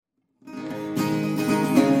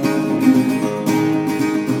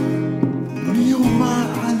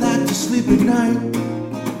weeknight.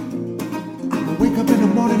 Wake up in the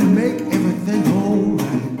morning and make everything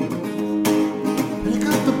alright. Pick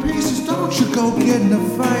up the pieces, don't you go get in a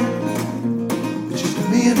fight. It's just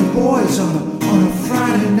me and the boys on a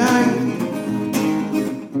Friday night.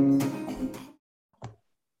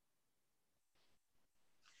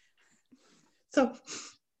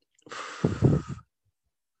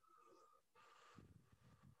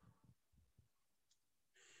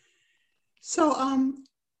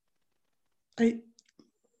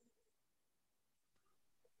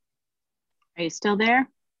 Are you still there?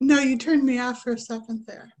 No, you turned me off for a second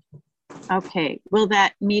there. Okay. Will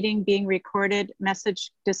that meeting being recorded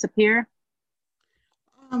message disappear?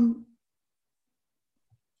 I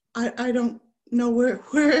don't know where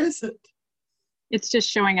is it? It's just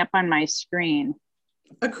showing up on my screen.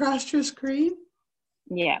 Across your screen?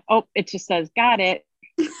 Yeah. Oh, it just says, got it.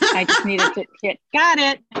 I just needed to hit, got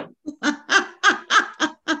it.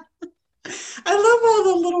 I love all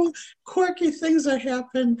the little quirky things that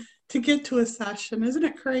happen to get to a session. Isn't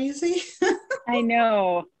it crazy? I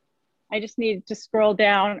know. I just need to scroll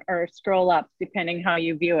down or scroll up, depending how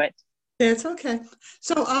you view it. That's okay.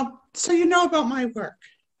 So you know about my work?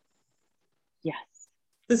 Yes.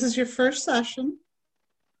 This is your first session?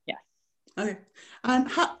 Yes. Okay.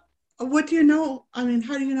 What do you know? I mean,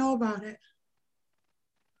 how do you know about it?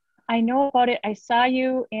 I know about it. I saw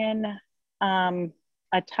you in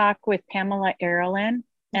a talk with Pamela Erlin,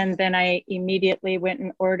 and then I immediately went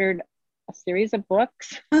and ordered a series of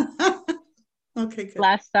books. Okay, good.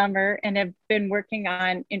 Last summer, and have been working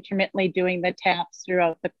on intermittently doing the taps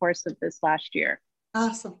throughout the course of this last year.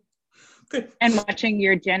 Awesome. Good. And watching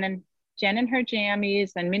your Jen and her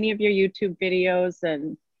jammies and many of your YouTube videos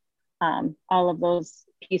and all of those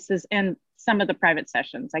pieces and some of the private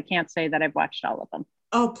sessions. I can't say that I've watched all of them.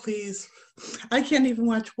 Oh, please. I can't even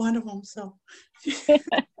watch one of them, so.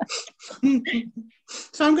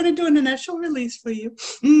 So I'm going to do an initial release for you.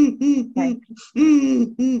 Okay.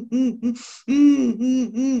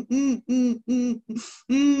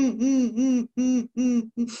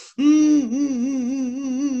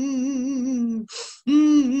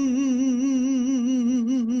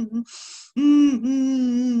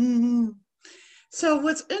 So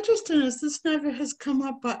what's interesting is this never has come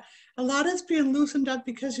up, but a lot is being loosened up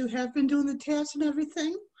because you have been doing the tasks and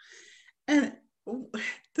everything. And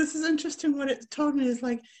this is interesting. What it told me is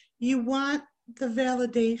like, you want the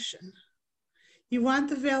validation. You want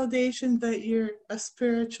the validation that you're a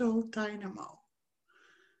spiritual dynamo.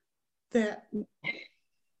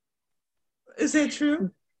 Is that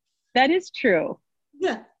true? That is true.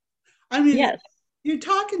 Yeah. I mean, yes. You're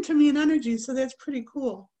talking to me in energy, so that's pretty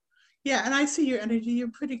cool. Yeah, and I see your energy. You're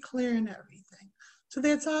pretty clear and everything. So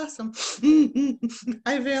that's awesome.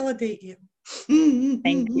 I validate you.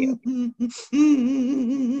 Thank you.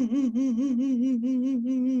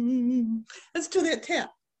 Let's do that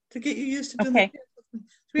tap to get you used to doing the tap.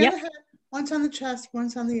 3 on the head, once on the chest,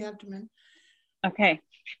 once on the abdomen. Okay.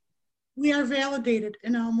 We are validated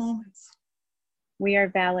in all moments. We are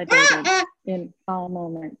validated in all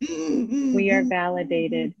moments. We are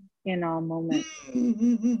validated in all moments.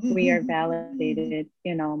 We are validated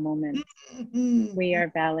in all moments. We are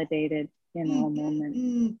validated in all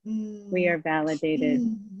moments. We are validated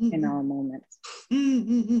in all moments.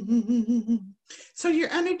 So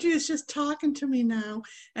your energy is just talking to me now,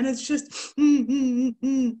 and it's just,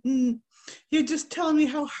 you're just telling me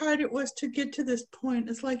how hard it was to get to this point.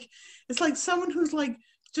 It's like someone who's like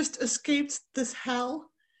just escaped this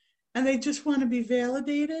hell, and they just want to be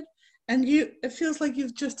validated. And it feels like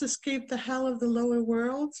you've just escaped the hell of the lower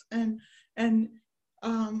worlds, and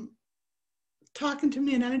talking to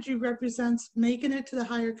me in energy represents making it to the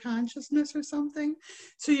higher consciousness or something.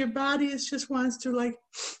 So your body just wants to like,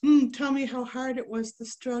 tell me how hard it was to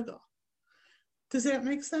struggle. Does that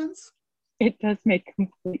make sense? It does make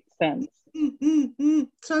complete sense.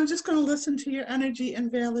 So I'm just going to listen to your energy and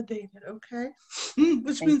validate it, okay?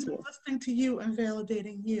 Which means I'm listening to you and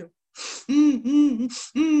validating you.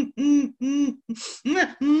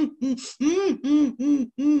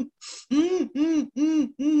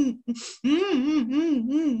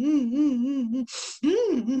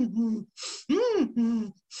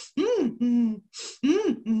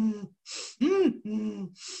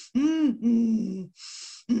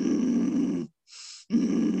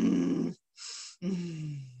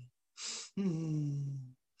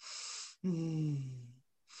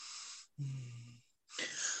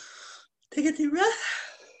 Take a deep breath.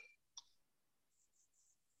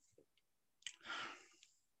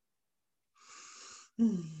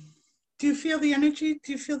 Do you feel the energy?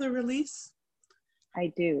 Do you feel the release?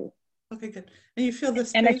 I do. Okay, good. And you feel the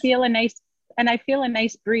space? And I feel a nice And I feel a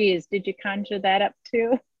nice breeze. Did you conjure that up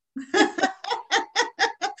too?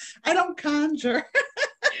 I don't conjure.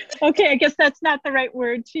 Okay, I guess that's not the right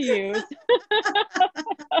word to use.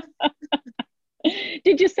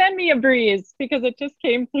 Did you send me a breeze? Because it just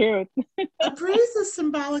came through. A breeze is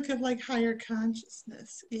symbolic of like higher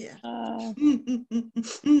consciousness. Yeah.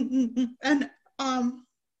 And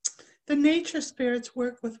the nature spirits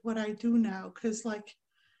work with what I do now, because like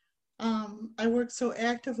I work so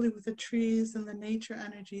actively with the trees and the nature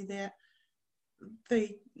energy that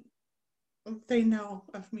they know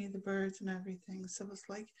of me, the birds and everything. So it's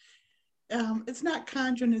like it's not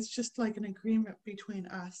conjuring, it's just like an agreement between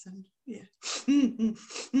us. And yeah,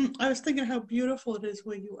 I was thinking how beautiful it is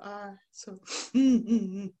where you are. So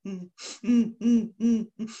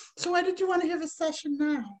so why did you want to have a session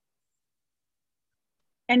now?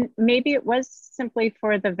 And maybe it was simply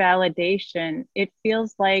for the validation. It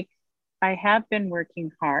feels like I have been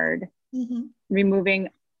working hard, removing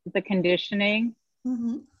the conditioning.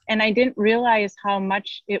 And I didn't realize how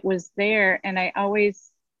much it was there. And I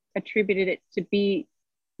always attributed it to be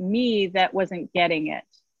me that wasn't getting it.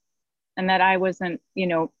 And that I wasn't,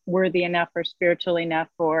 worthy enough or spiritual enough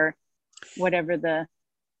or whatever the...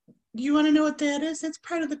 You want to know what that is? It's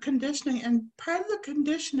part of the conditioning. And part of the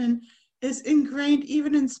conditioning is ingrained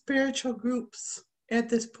even in spiritual groups at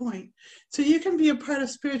this point. So you can be a part of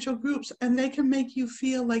spiritual groups and they can make you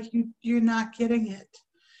feel like you're not getting it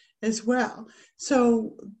as well.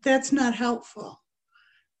 So that's not helpful.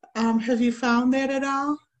 Have you found that at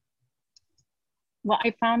all? Well,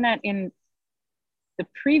 I found that in the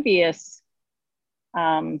previous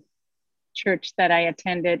church that I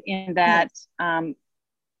attended, in that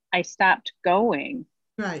I stopped going.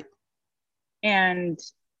 Right. And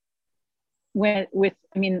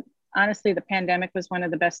honestly, the pandemic was one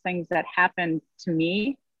of the best things that happened to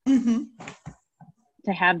me, to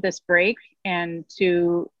have this break and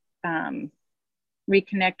to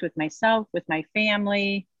reconnect with myself, with my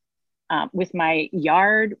family, with my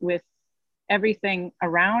yard, with everything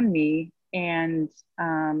around me, and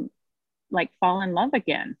like fall in love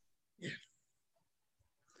again. Yeah.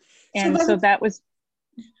 And so that was...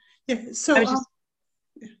 Yeah. So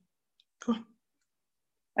go on.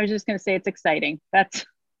 I was just going to say it's exciting. That's...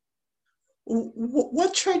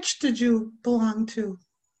 What church did you belong to?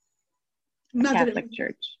 Catholic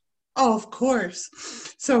church. Oh, of course.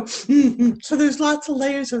 So so there's lots of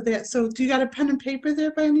layers of that. So do you got a pen and paper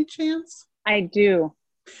there by any chance? I do.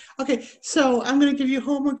 Okay, so I'm going to give you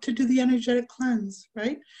homework to do the energetic cleanse,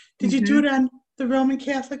 right? Did you do it on the Roman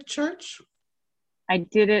Catholic Church? I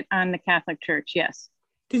did it on the Catholic Church, yes.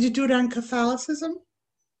 Did you do it on Catholicism?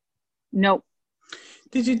 Nope.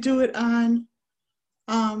 Did you do it on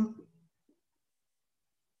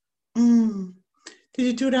did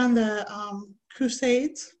you do it on the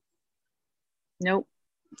Crusades? Nope.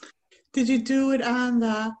 Did you do it on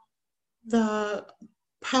the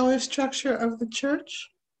power structure of the church?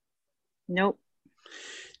 Nope.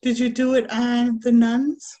 Did you do it on the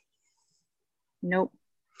nuns? Nope.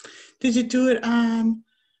 Did you do it on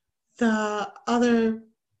the other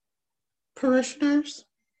parishioners?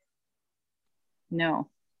 No.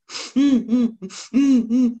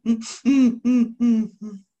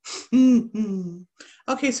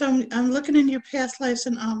 Okay, so I'm looking in your past lives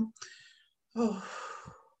and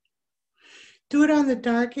do it on the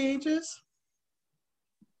Dark Ages.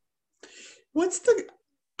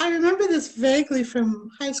 I remember this vaguely from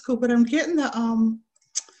high school, but I'm getting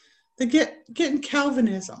getting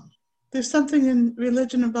Calvinism. There's something in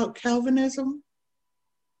religion about Calvinism.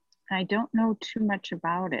 I don't know too much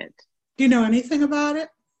about it. Do you know anything about it?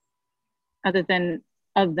 Other than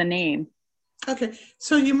of the name. Okay,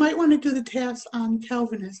 so you might want to do the tasks on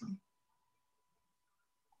Calvinism.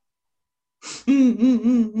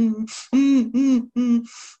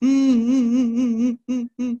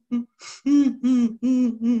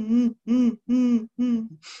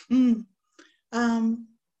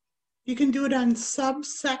 You can do it on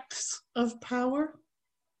subsects of power.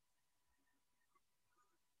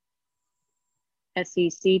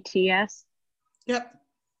 SECTS? Yep.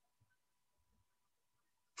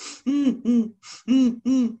 Did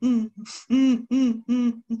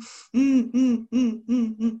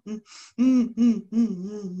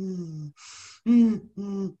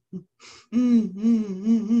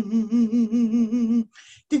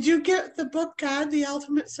you get the book God, the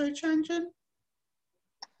Ultimate Search Engine?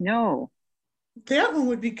 No. That one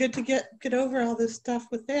would be good to get over all this stuff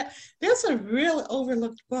with that. That's a real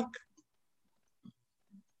overlooked book.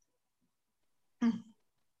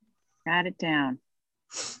 Got it down.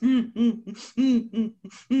 So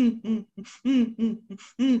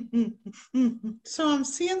I'm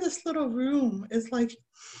seeing this little room. It's like,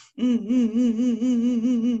 do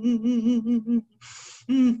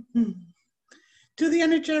the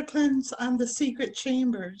energetic cleanse on the secret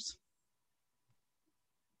chambers.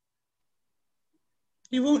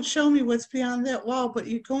 You won't show me what's beyond that wall, but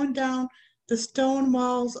you're going down the stone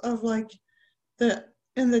walls of like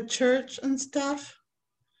in the church and stuff.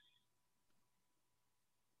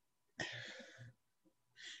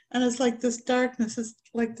 And it's like this darkness is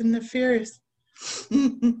like the nefarious.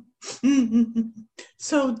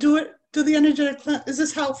 So do the energetic cleanse. Is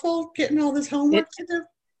this helpful, getting all this homework to do?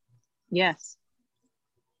 Yes.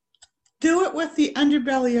 Do it with the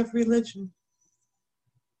underbelly of religion.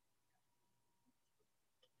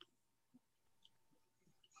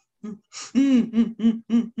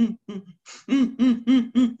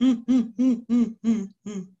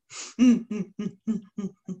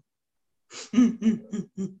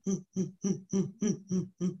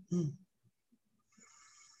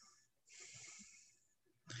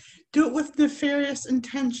 Do it with nefarious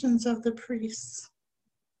intentions of the priests.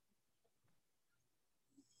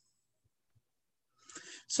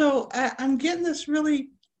 So I'm getting this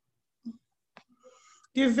really,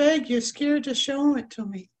 you're vague, you're scared to show it to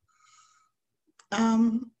me.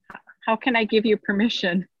 How can I give you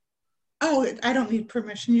permission? Oh, I don't need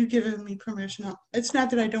permission. You've given me permission. It's not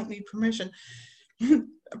that I don't need permission.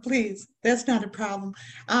 Please, that's not a problem.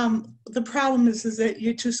 The problem is that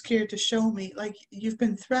you're too scared to show me. Like you've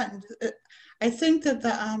been threatened. I think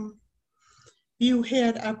that you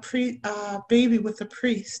had a baby with a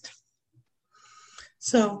priest.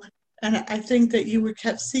 So, and I think that you were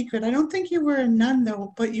kept secret. I don't think you were a nun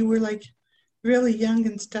though, but you were like really young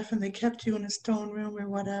and stuff, and they kept you in a stone room or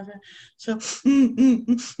whatever. So,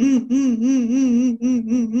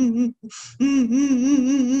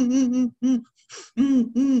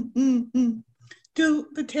 do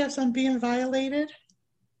the taps on being violated.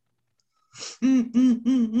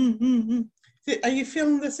 Are you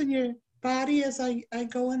feeling this in your body as I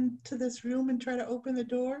go into this room and try to open the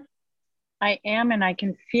door? I am, and I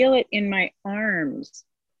can feel it in my arms.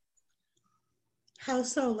 How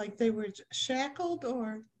so? Like they were shackled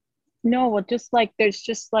or? No, well, just like there's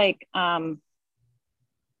just like I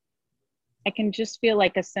can just feel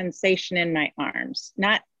like a sensation in my arms.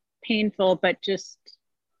 Not painful, but just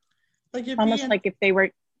like you're almost like if they were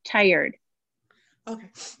tired. Okay.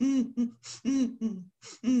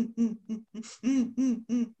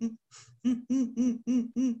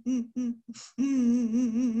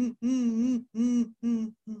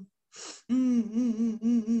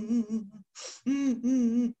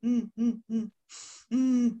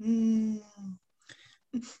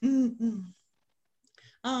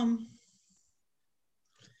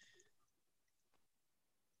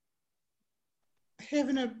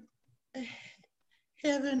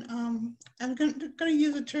 I'm going to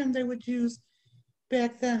use a term they would use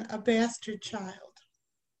back then, a bastard child.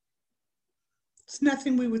 It's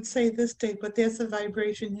nothing we would say this day, but that's a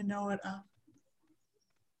vibration, you know it.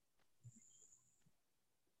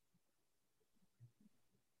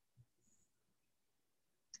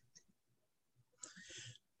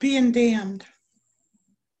 Being damned.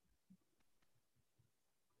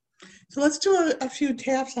 So let's do a few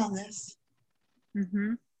taps on this.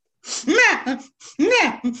 Mm-hmm.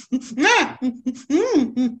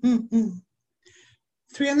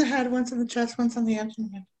 Three on the head, once on the chest, once on the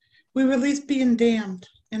abdomen. We release being damned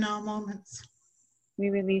in all moments. We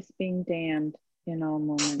release being damned in all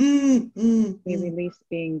moments. We release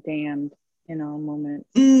being damned in all moments.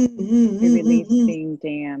 We release being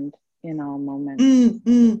damned in all moments.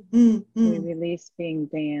 We release being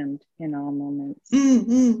damned in all moments.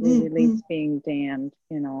 We release being damned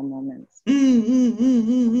in all moments.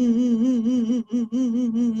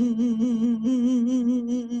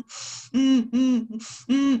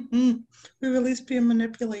 We release being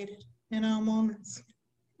manipulated in all moments.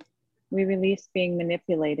 We release being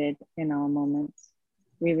manipulated in all moments.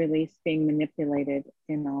 We release being manipulated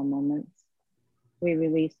in all moments. We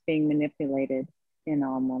release being manipulated in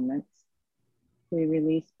all moments. We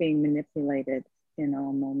release being manipulated in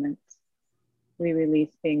all moments. We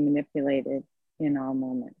release being manipulated in all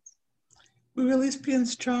moments. We release being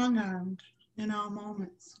strong-armed in all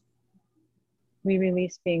moments. We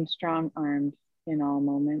release being strong-armed in all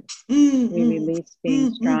moments. We release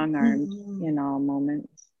being strong-armed in all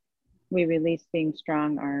moments. We release being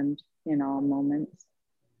strong-armed in all moments.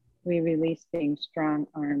 We release being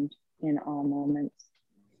strong-armed in all moments.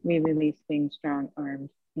 We release being strong-armed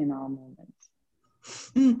in all moments.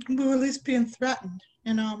 We release being threatened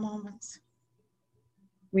in all moments.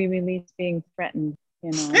 We release being threatened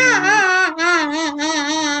in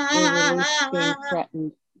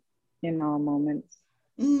all moments.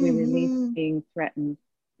 We release being threatened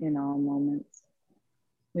in all moments. We release being threatened in all moments.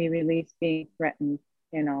 We release being threatened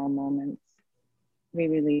in all moments. We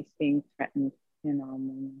release being threatened in all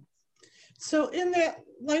moments. So in that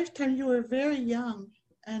lifetime, you were very young,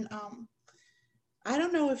 and I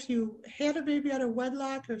don't know if you had a baby out of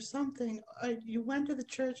wedlock or something. You went to the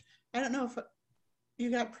church. I don't know if you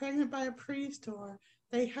got pregnant by a priest or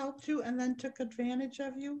they helped you and then took advantage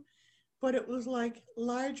of you, but it was like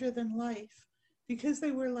larger than life because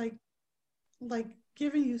they were like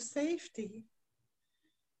giving you safety,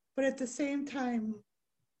 but at the same time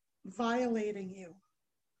violating you.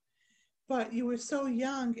 But you were so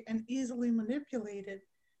young and easily manipulated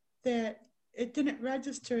that it didn't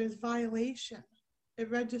register as violation. It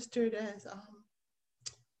registered as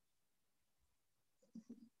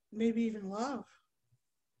maybe even love,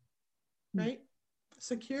 right?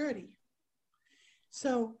 Security.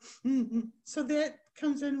 So that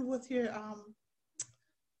comes in with your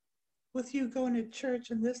with you going to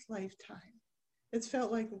church in this lifetime. It's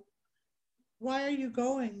felt like, why are you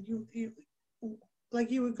going? You like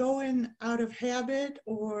you were going out of habit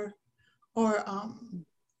or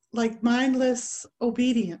like mindless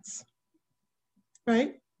obedience,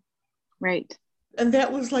 right? Right. And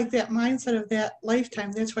that was like that mindset of that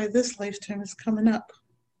lifetime. That's why this lifetime is coming up.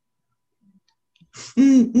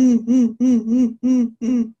 We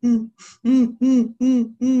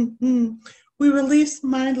release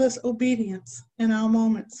mindless obedience in all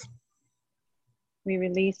moments. We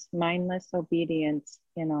release mindless obedience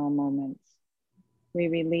in all moments. We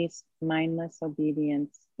release mindless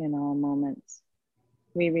obedience in all moments.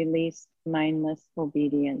 We release mindless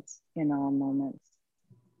obedience in all moments.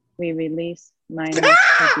 We release mindless obedience in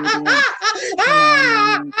all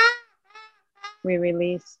moments. We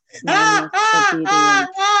release mindless obedience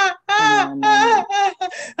in all moments.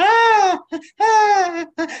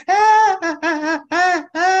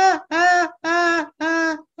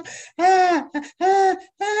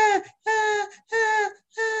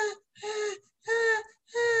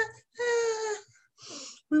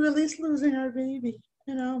 We release losing our baby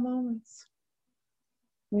in all moments.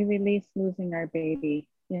 We release losing our baby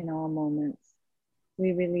in all moments.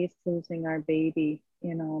 We release losing our baby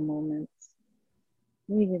in all moments.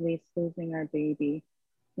 We release losing our baby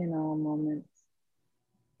in all moments.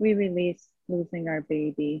 We release losing our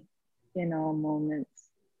baby in all moments.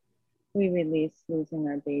 We release losing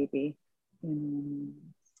our baby in all moments.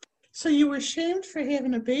 So you were shamed for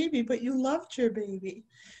having a baby, but you loved your baby.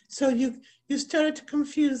 So you started to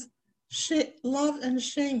confuse love and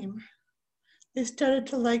shame. They started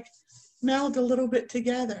to like meld a little bit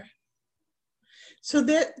together. So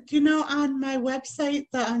that, you know, on my website,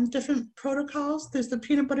 the different protocols, there's the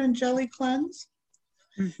peanut butter and jelly cleanse.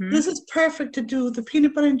 Mm-hmm. This is perfect to do the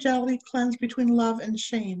peanut butter and jelly cleanse between love and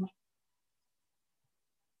shame.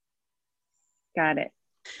 Got it.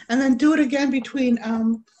 And then do it again between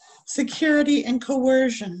security and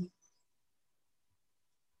coercion.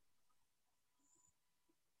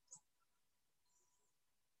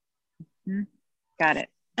 Mm-hmm. Got it.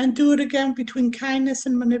 And do it again between kindness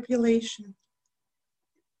and manipulation.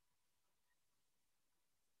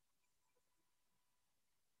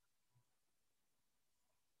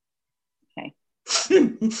 Okay.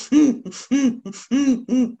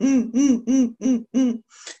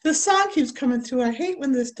 The sound keeps coming through. I hate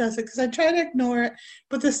when this does it because I try to ignore it,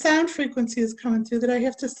 but the sound frequency is coming through that I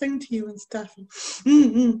have to sing to you and stuff.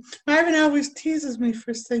 Marvin always teases me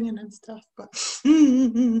for singing and stuff, but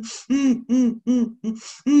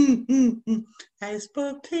I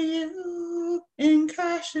spoke to you in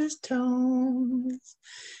cautious tones.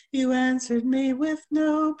 You answered me with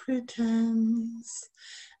no pretense.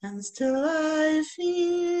 And still I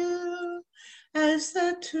feel I've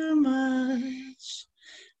said too much.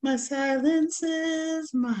 My silence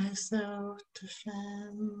is my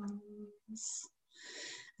self-defense.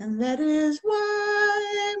 And that is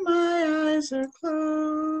why my eyes are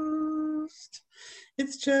closed.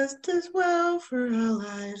 It's just as well for all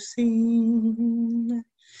I've seen.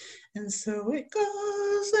 And so it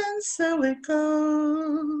goes, and so it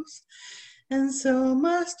goes. And so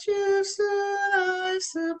must you soon, I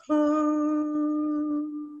suppose.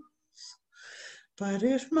 But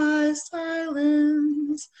if my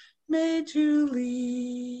silence made you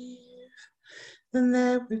leave, then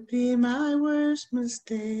that would be my worst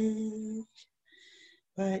mistake.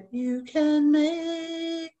 But you can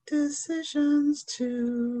make decisions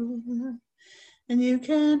too, and you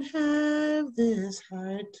can't have this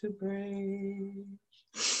heart to break.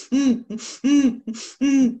 We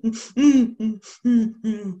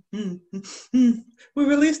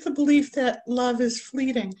release the belief that love is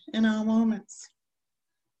fleeting in all moments.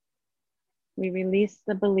 We release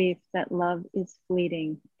the belief that love is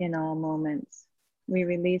fleeting in all moments. We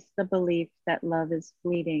release the belief that love is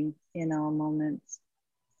fleeting in all moments.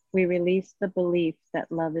 We release the belief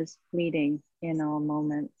that love is fleeting in all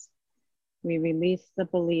moments. We release the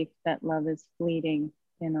belief that love is fleeting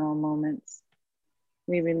in all moments.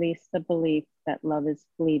 We release the belief that love is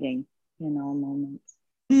fleeting in all moments.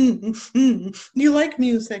 You like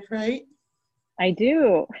music, right? I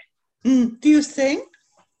do. Do you sing?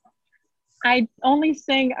 I only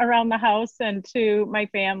sing around the house and to my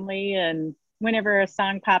family, and whenever a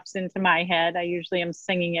song pops into my head, I usually am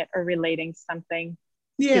singing it or relating something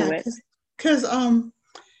to it. Because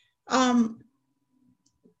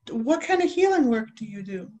what kind of healing work do you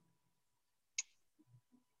do?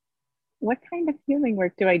 What kind of healing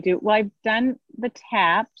work do I do? Well, I've done the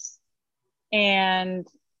taps, and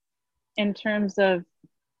in terms of,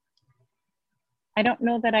 I don't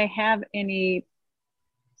know that I have any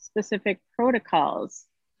specific protocols.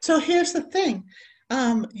 So here's the thing.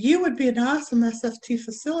 You would be an awesome SFT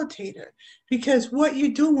facilitator, because what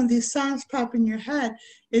you do when these songs pop in your head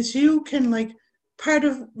is you can, like, part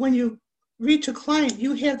of when you reach a client,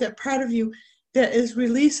 you have that part of you that is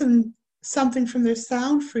releasing something from their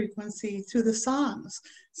sound frequency through the songs.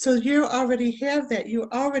 So you already have that. You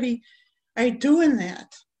already are doing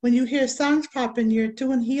that. When you hear songs pop in, you're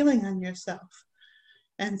doing healing on yourself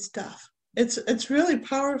and stuff. It's really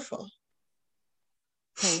powerful.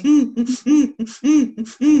 Okay.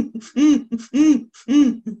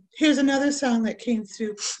 Here's another song that came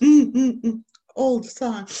through. Old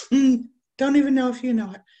song. Don't even know if you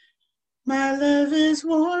know it. My love is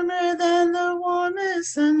warmer than the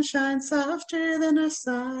warmest sunshine, softer than a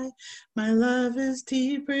sigh. My love is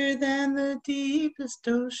deeper than the deepest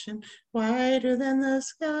ocean, wider than the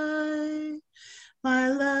sky. My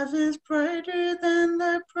love is brighter than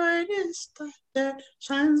the brightest star that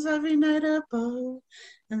shines every night above.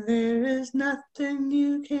 And there is nothing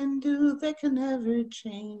you can do that can ever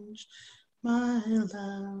change my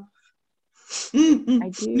love. I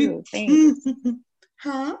do. Thanks.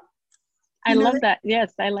 Huh? I love that.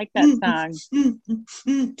 Yes, I like that song.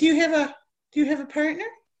 Do you have a partner?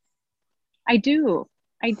 I do.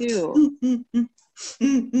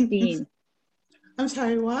 Dean. I'm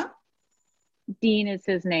sorry, what? Dean is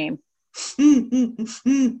his name.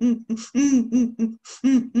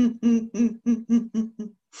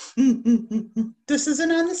 This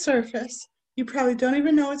isn't on the surface. You probably don't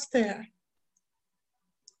even know it's there.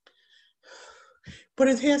 But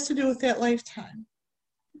it has to do with that lifetime.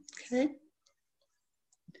 Okay?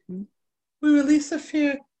 Mm-hmm. We release the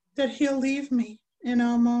fear that he'll leave me in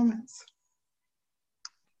all moments.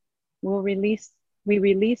 We release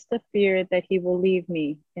the fear that he will leave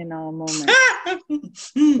me in all moments.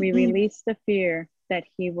 We release the fear that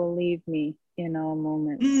he will leave me in all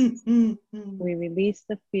moments. We release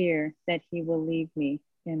the fear that he will leave me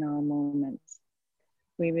in all moments.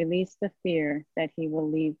 We release the fear that he will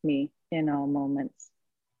leave me in all moments.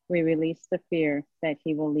 We release the fear that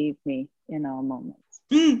he will leave me in all moments.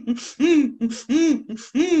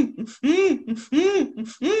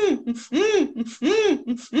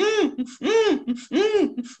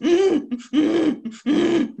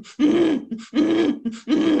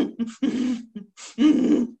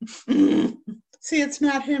 See, it's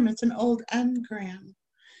not him, it's an old engram.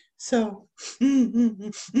 So, do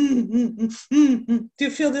you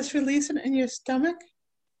feel this releasing in your stomach?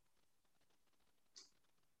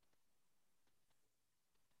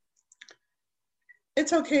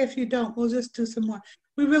 It's okay if you don't. We'll just do some more.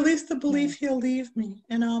 We release the belief he'll leave me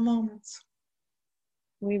in all moments.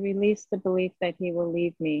 We release the belief that he will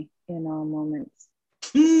leave me in all moments.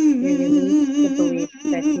 We release the belief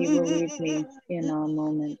that he will leave me in all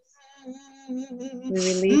moments. We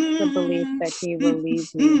release the belief that he will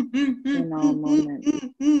leave me in all moments.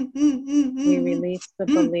 We release the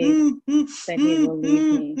belief that he will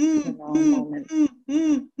leave me in all moments.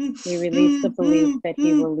 We release the belief that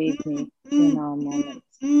he will leave me in all moments.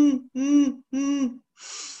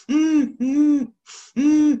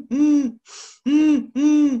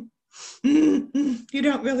 You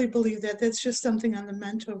don't really believe that. That's just something on the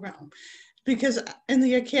mental realm. Because in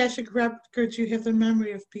the Akashic records, you have the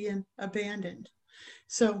memory of being abandoned.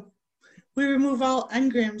 So we remove all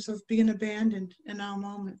engrams of being abandoned in all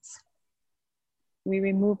moments. We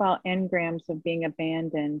remove all engrams of being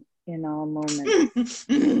abandoned in all moments.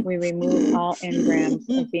 We remove all engrams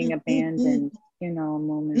of being abandoned in all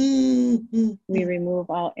moments. We remove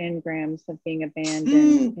all engrams of being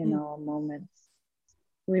abandoned in all moments.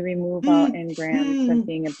 We remove all engrams of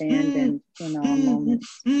being abandoned in all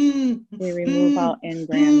moments. We remove all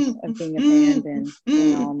engrams of being abandoned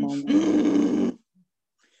in all moments.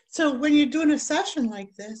 So when you're doing a session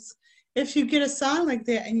like this, if you get a song like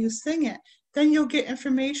that and you sing it, then you'll get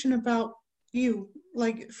information about you.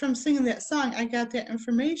 Like from singing that song, I got that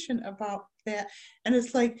information about that. And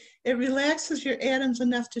it's like, it relaxes your atoms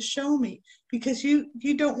enough to show me, because you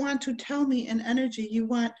don't want to tell me in energy. You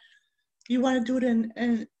want to do it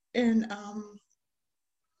in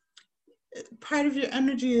part of your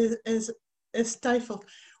energy is stifled.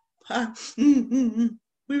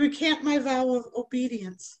 We recant my vow of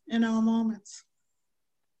obedience in all moments.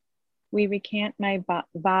 We recant my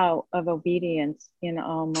vow of obedience in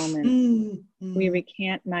all moments. We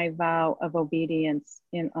recant my vow of obedience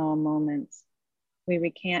in all moments. We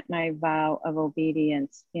recant my vow of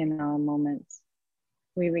obedience in all moments.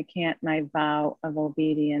 We recant my vow of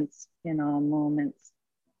obedience in all moments.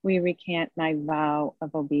 We recant my vow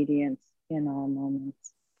of obedience in all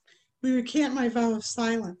moments. We recant my vow of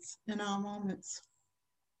silence in all moments.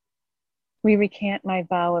 We recant my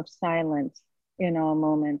vow of silence in all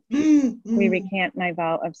moments. We recant my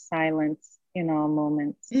vow of silence in all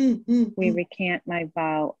moments. We recant my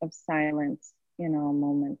vow of silence in all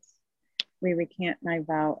moments. We recant my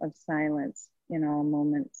vow of silence in all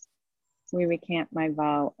moments. We recant my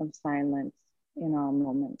vow of silence in all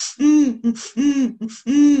moments.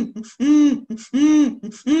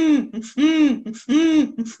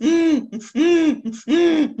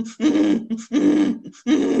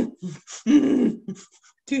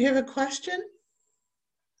 Do you have a question?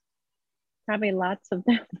 Probably lots of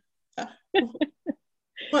them.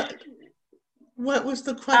 What was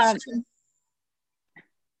the question?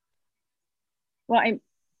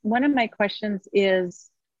 One of my questions is,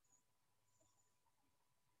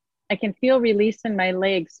 I can feel release in my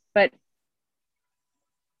legs, and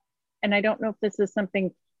I don't know if this is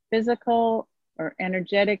something physical or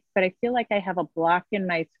energetic, but I feel like I have a block in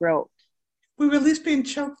my throat. We release being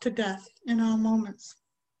choked to death in all moments.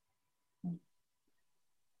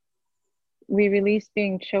 We release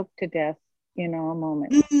being choked to death in all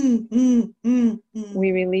moments.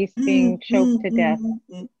 We release being choked to death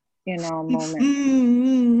in all moments.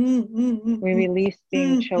 We release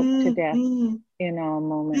being choked to death in all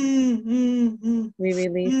moments. We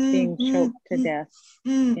release being choked to death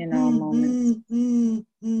in all moments.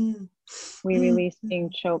 We release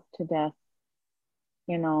being choked to death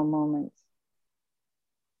in all moments.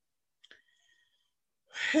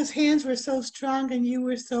 His hands were so strong and you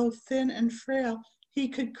were so thin and frail, he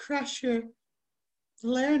could crush your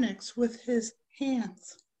larynx with his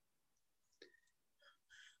hands.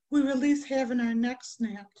 We release having our neck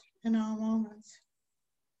snapped in all moments.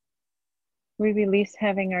 We release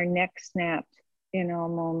having our neck snapped in all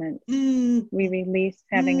moments. We release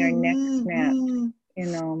having our neck snapped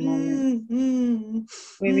in all moments.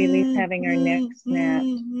 We release having our neck snapped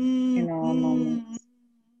in all moments.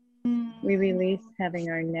 We release having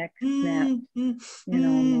our neck snapped in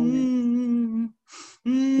all moments.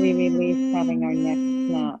 We release having our neck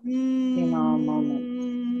snapped in all moments.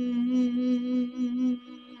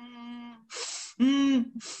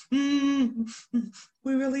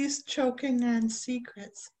 We release choking on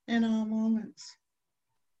secrets in all moments.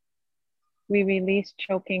 We release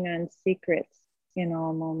choking on secrets in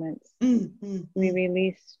all moments. We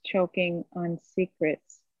release choking on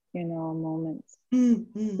secrets in all moments.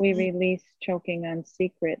 We release choking on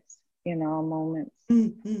secrets in all moments.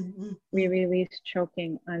 We release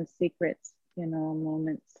choking on secrets in all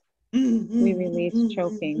moments. We release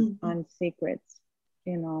choking on secrets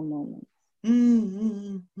in all moments.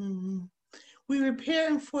 We repair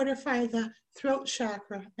and fortify the throat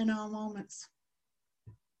chakra in all moments.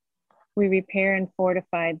 We repair and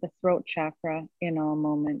fortify the throat chakra in all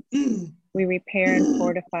moments. We repair and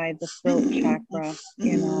fortify the throat chakra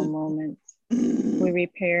in all moments. We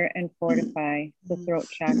repair and fortify the throat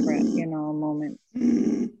chakra in all moments.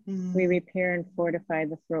 We repair and fortify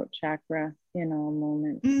the throat chakra in all moments.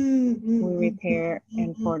 We repair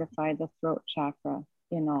and fortify the throat chakra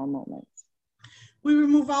in all moments. We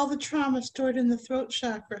remove all the trauma stored in the throat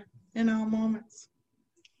chakra in all moments.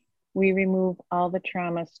 We remove all the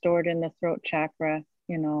trauma stored in the throat chakra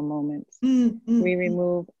in all moments. We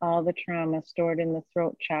remove all the trauma stored in the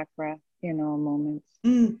throat chakra in all moments.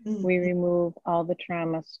 We remove all the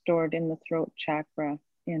trauma stored in the throat chakra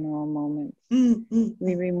in all moments.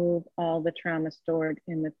 We remove all the trauma stored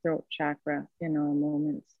in the throat chakra in all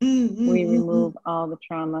moments. We remove all the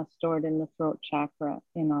trauma stored in the throat chakra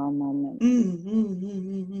in all moments.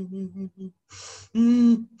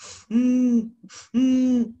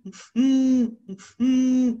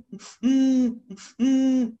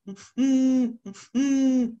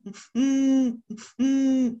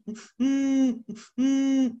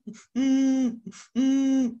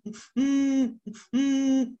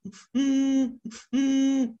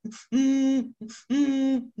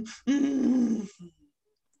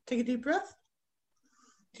 Take a deep breath.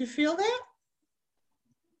 Do you feel that?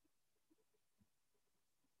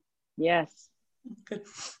 Yes. Good.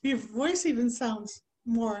 Your voice even sounds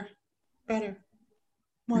more better,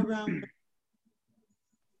 more rounded.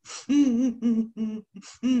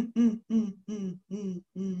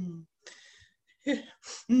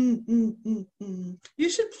 You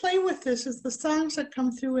should play with this as the songs that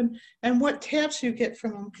come through and what taps you get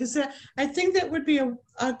from them, because I think that would be a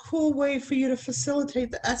cool way for you to facilitate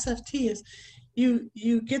the SFT. Is you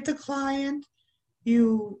get the client,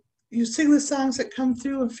 you sing the songs that come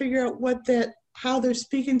through and figure out how they're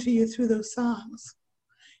speaking to you through those songs.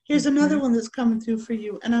 Here's another one that's coming through for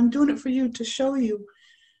you, and I'm doing it for you to show you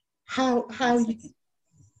how you.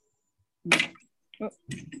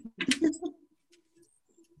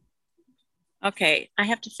 Okay, I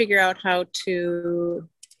have to figure out how to,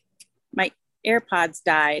 my AirPods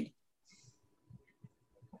died.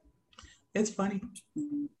 It's funny.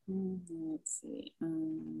 Let's see.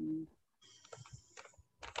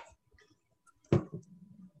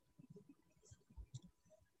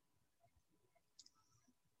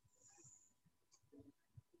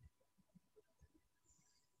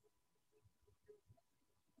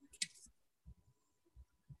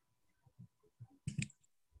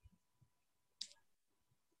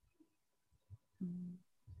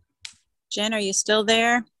 Jen, are you still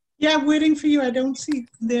there? Yeah, I'm waiting for you. I don't see.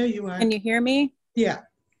 There you are. Can you hear me? Yeah.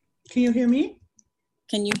 Can you hear me?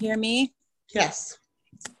 Can you hear me? Yes.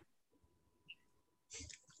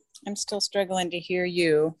 I'm still struggling to hear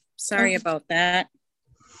you. Sorry about that.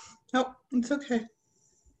 Oh, it's okay.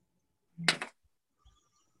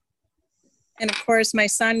 And of course, my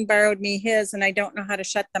son borrowed me his and I don't know how to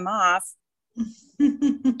shut them off.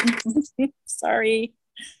 Sorry.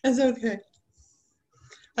 It's okay.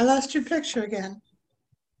 I lost your picture again.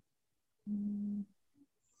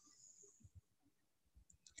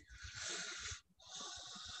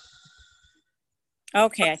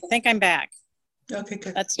 Okay, I think I'm back. Okay,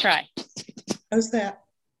 good. Let's try. How's that?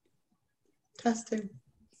 Testing.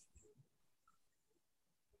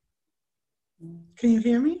 Can you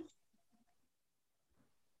hear me?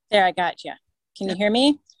 There, I got you. Can you hear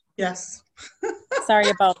me? Yes. Sorry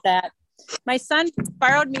about that. My son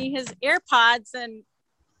borrowed me his AirPods and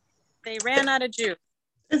they ran out of juice.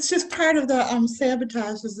 It's just part of the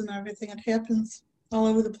sabotages and everything. It happens all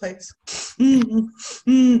over the place.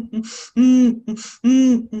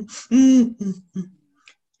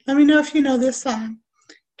 Let me know if you know this song.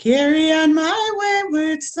 Carry on my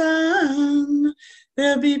wayward son.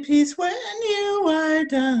 There'll be peace when you are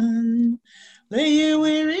done. Lay your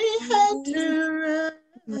weary head to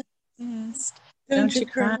rest. Yes. Don't you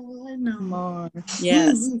cry no more.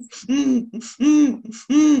 Yes.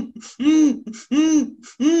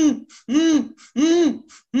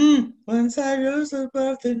 Once I rose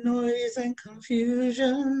above the noise and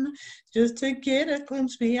confusion, just to get a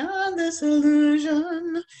glimpse beyond this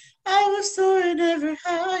illusion. I was soaring ever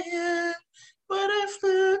higher, but I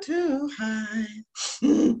flew too high.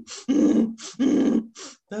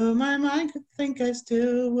 Though my mind could think I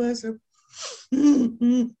still was a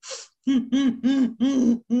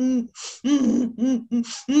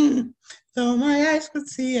though my eyes could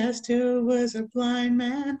see, I still was a blind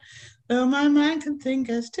man. Though my mind could think,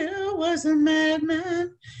 I still was a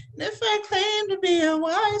madman. And if I claim to be a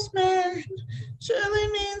wise man, surely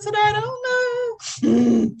means that I don't know.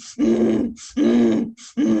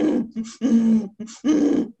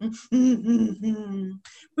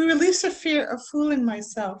 We release the fear of fooling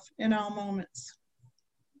myself in all moments.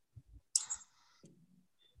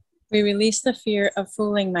 We release the fear of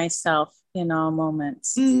fooling myself in all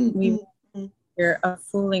moments. We fear of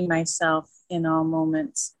fooling myself in all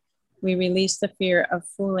moments. We release the fear of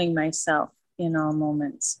fooling myself in all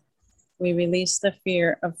moments. We release the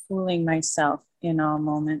fear of fooling myself in all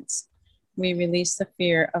moments. We release the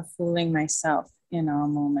fear of fooling myself in all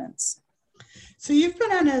moments. So you've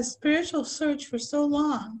been on a spiritual search for so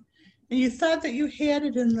long, and you thought that you had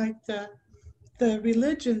it in like the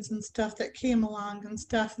religions and stuff that came along and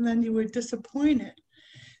stuff, and then you were disappointed.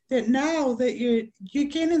 that now that you're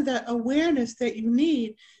gaining that awareness that you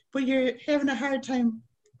need, but you're having a hard time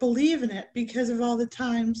believing it because of all the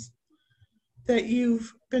times that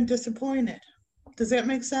you've been disappointed. Does that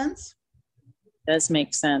make sense? Does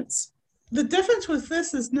make sense. The difference with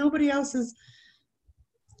this is nobody else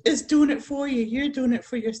is doing it for you. You're doing it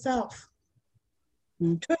for yourself.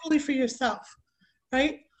 Totally for yourself,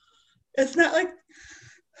 right? It's not like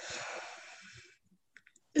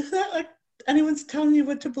anyone's telling you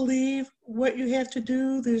what to believe, what you have to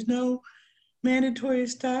do. There's no mandatory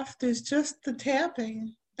stuff. There's just the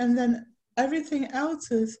tapping, and then everything else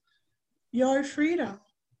is your freedom,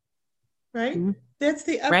 right? Mm-hmm. That's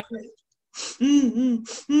the upgrade. Right. Mm-hmm.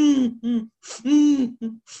 Mm-hmm. Mm-hmm.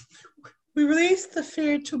 We release the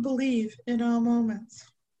fear to believe in all moments.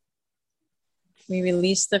 We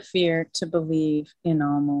release the fear to believe in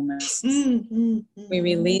all moments. Mm-hmm. We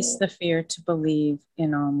release the fear to believe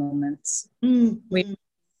in all moments. Mm-hmm. We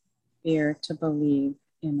fear to believe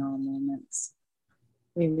in all moments.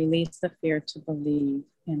 We release the fear to believe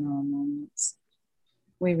in all moments.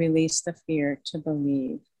 We release the fear to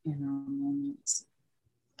believe in all moments.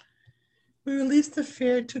 We release the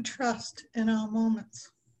fear to trust in all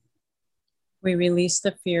moments. We release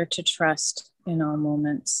the fear to trust in all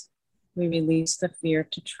moments. We release the fear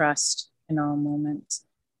to trust in all moments.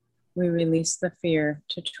 We release the fear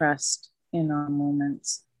to trust in all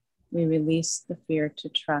moments. We release the fear to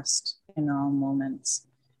trust in all moments.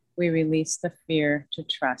 We release the fear to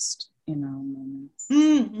trust in all moments.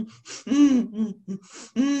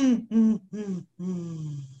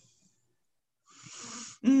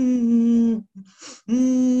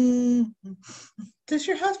 Does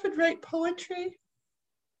your husband write poetry?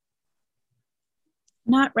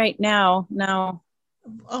 Not right now, no.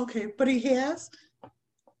 Okay, but he has?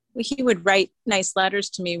 He would write nice letters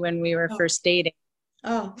to me when we were first dating.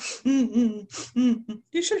 Oh, you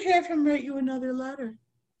should have him write you another letter.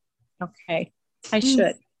 Okay, I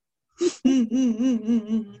should. Give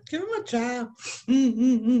him a job.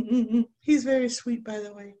 He's very sweet, by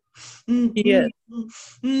the way. He is.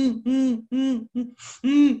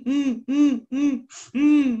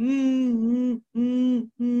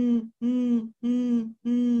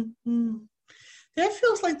 That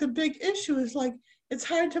feels like the big issue is like, it's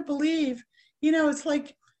hard to believe, you know, it's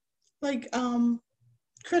like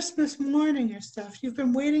Christmas morning or stuff. You've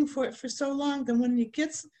been waiting for it for so long, then when it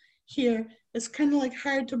gets here, it's kind of like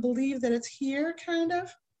hard to believe that it's here, kind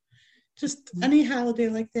of. Just any holiday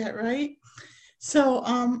like that, right? So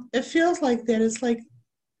it feels like that. It's like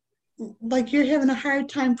you're having a hard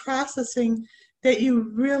time processing that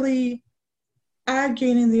you really are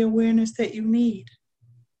gaining the awareness that you need.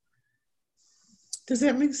 Does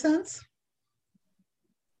that make sense?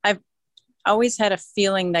 I've always had a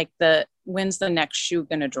feeling like when's the next shoe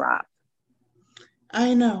gonna drop?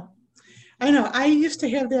 I know. I used to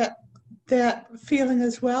have that feeling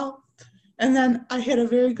as well. And then I had a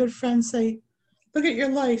very good friend say, look at your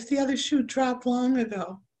life. The other shoe dropped long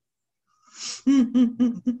ago. We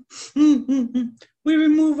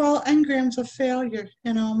remove all engrams of failure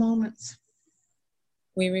in all moments.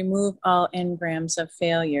 We remove all engrams of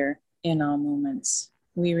failure in all moments.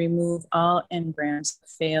 We remove all engrams of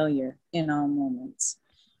failure in all moments.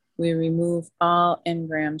 We remove all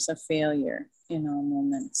engrams of failure in all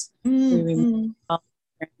moments. We remove all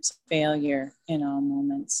engrams of failure in all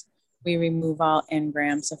moments. We remove all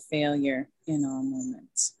engrams of failure in all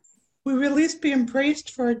moments. We release being braced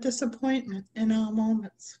for disappointment in all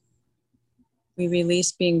moments. We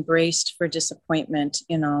release being braced for disappointment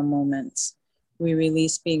in all moments. We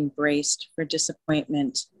release being braced for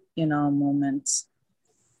disappointment in all moments.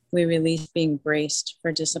 We release being braced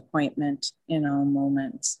for disappointment in all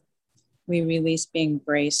moments. We release being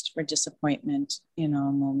braced for disappointment in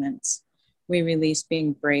all moments. We release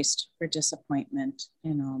being braced for disappointment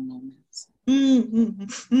in all moments.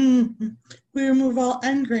 We remove all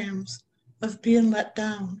engrams of being let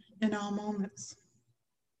down in all moments.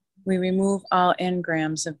 We remove all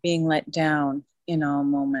engrams of being let down in all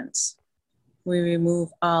moments. We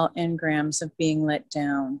remove all engrams of being let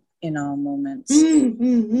down in all moments.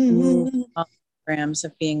 Remove all engrams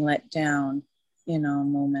of being let down in all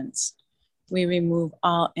moments. We remove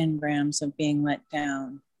all engrams of being let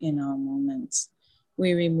down in all moments.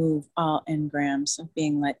 We remove all engrams of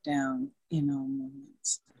being let down in all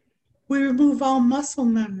moments. We remove all muscle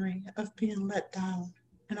memory of being let down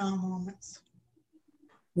in all moments.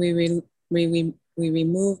 We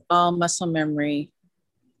remove all muscle memory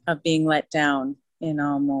of being let down in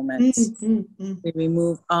all moments. We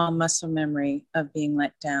remove all muscle memory of being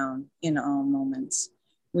let down in all moments.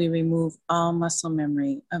 We remove all muscle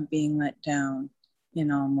memory of being let down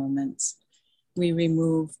in all moments. We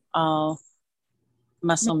remove all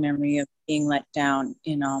muscle memory of being let down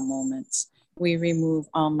in all moments. We remove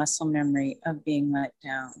all muscle memory of being let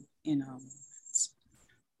down in all moments.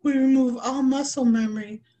 We remove all muscle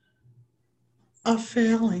memory of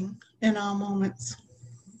failing in all moments.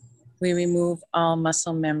 We remove all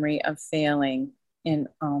muscle memory of failing in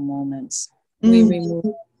all moments. We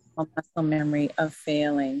remove all muscle memory of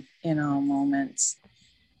failing in all moments.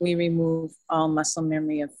 We remove all muscle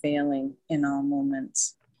memory of failing in all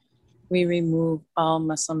moments. We remove all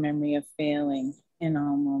muscle memory of failing in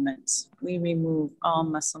all moments. We remove all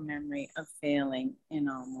muscle memory of failing in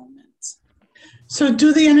all moments. So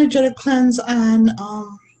do the energetic cleanse on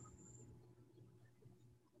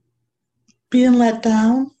being let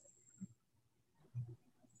down,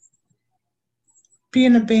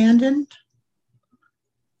 being abandoned,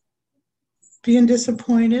 being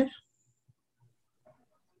disappointed,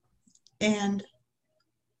 and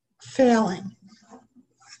failing.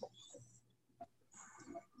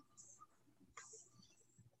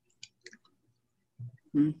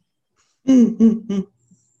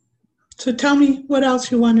 So tell me what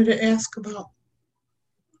else you wanted to ask about.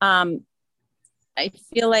 I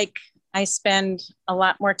feel like I spend a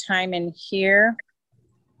lot more time in here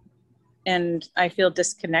and I feel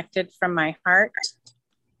disconnected from my heart.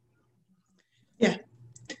 Yeah.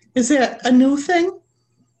 Is that a new thing?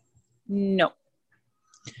 No,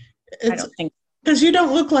 I don't think. Because you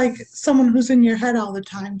don't look like someone who's in your head all the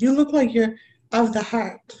time. You look like you're of the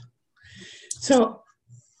heart. So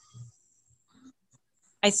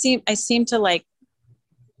I seem to like,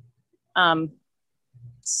 I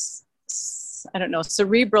don't know,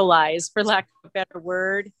 cerebralize, for lack of a better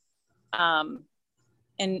word.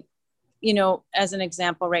 And, you know, as an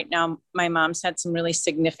example, right now, my mom's had some really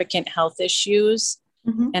significant health issues.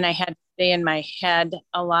 And I had to stay in my head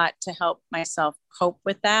a lot to help myself cope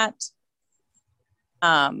with that.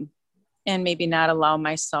 And maybe not allow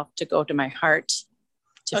myself to go to my heart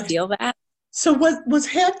to feel that. So what was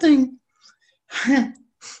happening? Do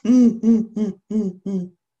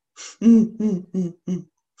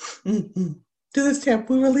this tap.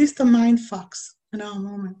 We release the mind fucks in all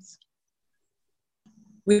moments.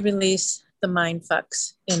 We release the mind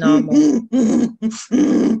fucks in all moments.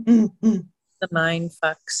 The mind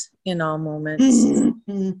fucks in all moments.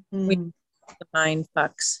 We the mind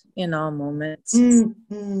fucks in all moments.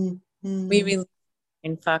 We release the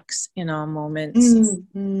mind fucks in all moments.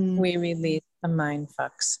 We release the mind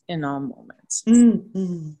fucks in all moments.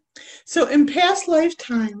 So in past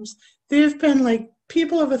lifetimes, there have been like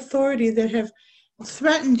people of authority that have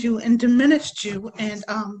threatened you and diminished you and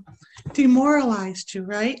demoralized you,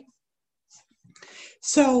 right?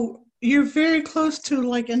 So you're very close to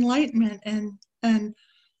like enlightenment and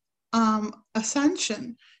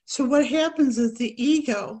ascension. So what happens is the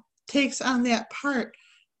ego takes on that part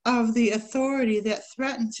of the authority that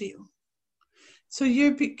threatens you. So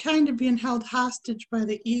you're kind of being held hostage by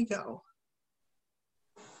the ego.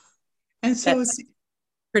 And so that's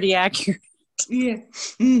pretty accurate. Yeah.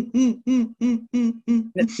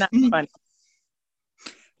 It's not funny.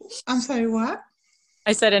 I'm sorry, what?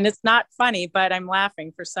 I said, and it's not funny, but I'm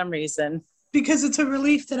laughing for some reason. Because it's a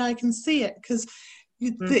relief that I can see it. Because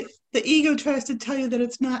the ego tries to tell you that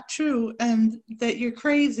it's not true and that you're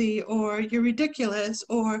crazy or you're ridiculous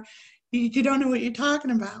or you don't know what you're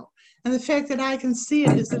talking about. And the fact that I can see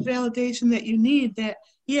it is the validation that you need that,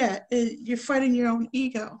 you're fighting your own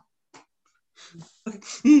ego.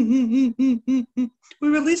 We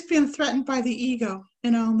release being threatened by the ego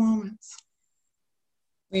in all moments.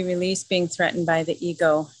 We release being threatened by the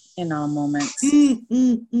ego in all moments.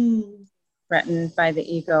 Threatened by the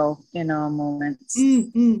ego in all moments.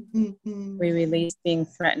 We release being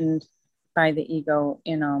threatened by the ego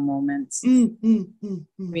in all moments.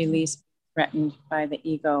 Release threatened by the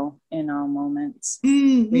ego in all moments. By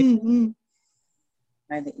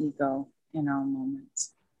the ego in all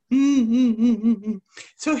moments.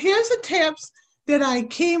 So here's the taps that I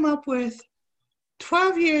came up with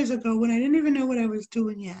 12 years ago when I didn't even know what I was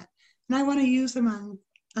doing yet. And I want to use them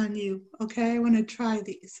on you, okay? I want to try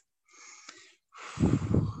these.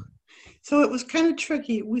 So it was kind of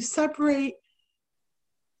tricky. We separate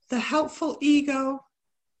the helpful ego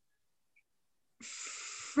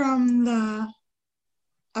from the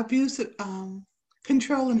abusive,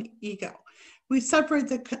 controlling ego. We separate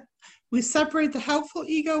the helpful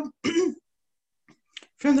ego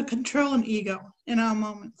from the controlling ego in our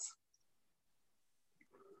moments.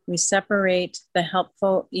 We separate the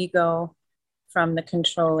helpful ego from the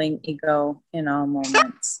controlling ego in all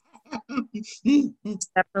moments.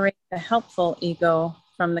 Separate the helpful ego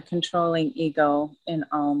from the controlling ego in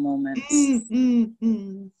all moments.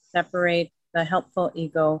 Separate the helpful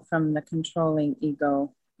ego from the controlling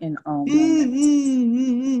ego in all moments.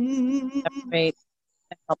 Separate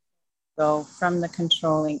the helpful ego from the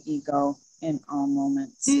controlling ego in all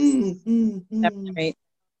moments. Separate the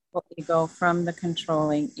helpful ego from the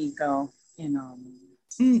controlling ego in all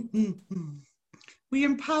moments. We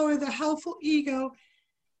empower the helpful ego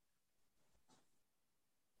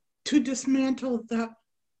to dismantle the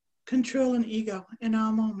controlling ego in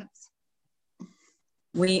all moments.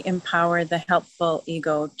 We empower the helpful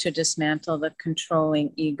ego to dismantle the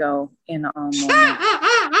controlling ego in all moments.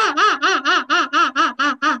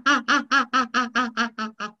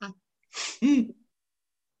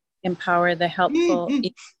 Empower the helpful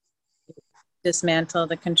ego to dismantle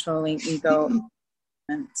the controlling ego in all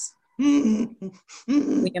moments.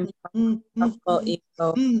 We empower the helpful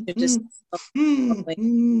ego to dismantle the controlling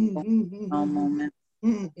ego in all moments.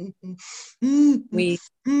 We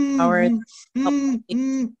empower the helpful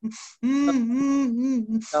ego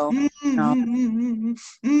in all moments.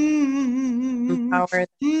 Empower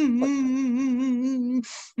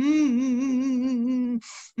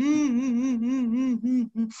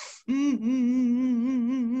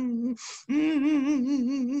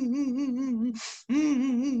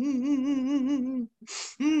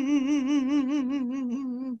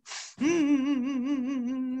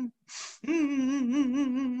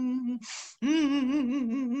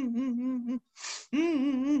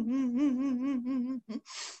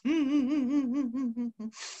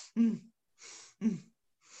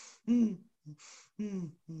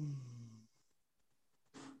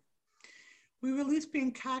We release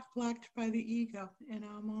being cock-blocked by the ego in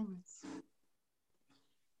all moments.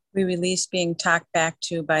 We release being talked back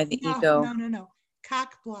to by the ego. No.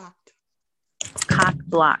 Cock-blocked.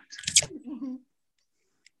 Cock-blocked.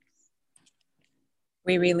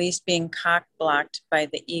 We release being cock-blocked by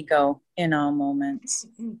the ego in all moments.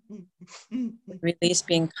 We release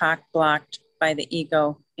being cock-blocked by the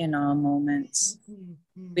ego in all moments.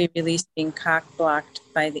 We release being cock-blocked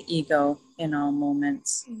by the ego in all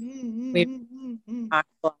moments. We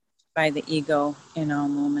cock-blocked by the ego in all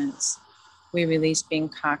moments. We release being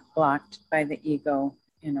cock-blocked by the ego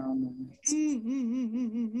in all moments.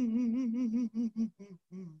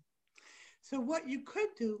 So what you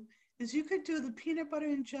could do is you could do the peanut butter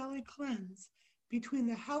and jelly cleanse between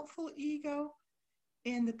the helpful ego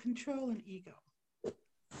and the controlling ego.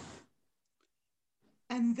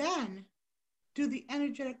 And then do the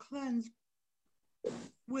energetic cleanse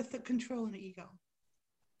with the controlling ego.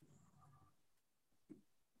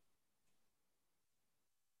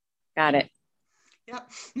 Got it.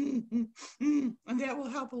 Yep. And that will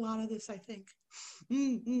help a lot of this, I think.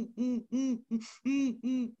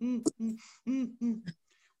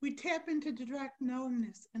 We tap into direct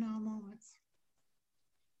knowingness in all moments.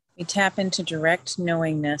 We tap into direct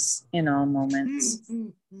knowingness in all moments.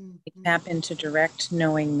 We tap into direct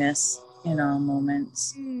knowingness in all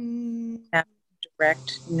moments. Tap into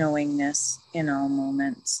direct knowingness in all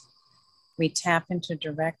moments. We tap into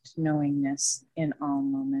direct knowingness in all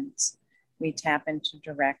moments. We tap into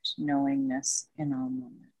direct knowingness in all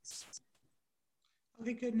moments.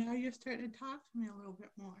 Okay, good. Now you're starting to talk to me a little bit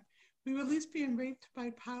more. We release being raped by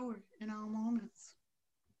power in all moments.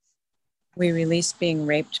 We release being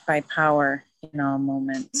raped by power in all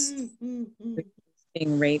moments. We release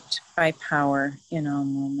being raped by power in all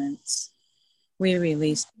moments. We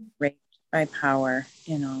release being raped by power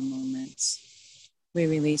in all moments. We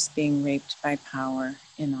release being raped by power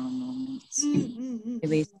in all moments.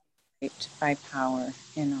 Release being raped by power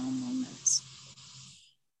in all moments.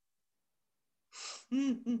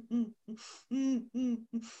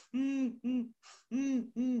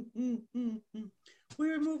 We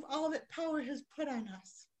remove all that power has put on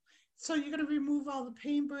us. So you're going to remove all the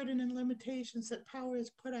pain, burden, and limitations that power has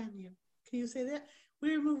put on you. Can you say that?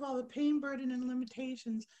 We remove all the pain, burden, and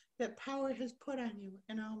limitations that power has put on you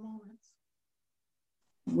in all moments.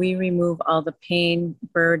 We remove all the pain,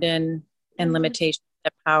 burden, and limitations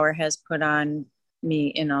that power has put on me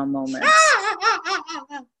in all moments.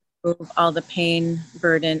 Remove all the pain,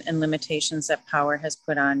 burden, and limitations that power has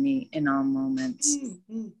put on me in all moments.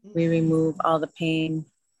 We remove all the pain,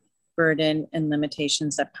 burden, and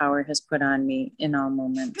limitations that power has put on me in all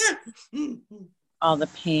moments. All the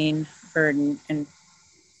pain, burden, and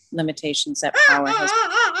limitations that power has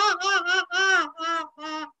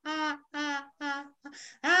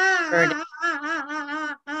burden.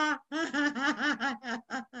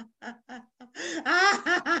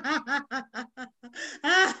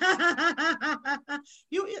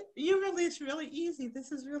 You release really easy.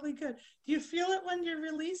 This is really good. Do you feel it when you're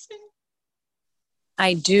releasing?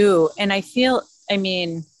 I do. And I feel, I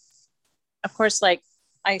mean, of course, like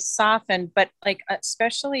I soften, but like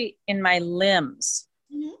especially in my limbs,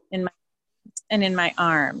 in my and in my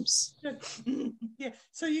arms. Good. Yeah.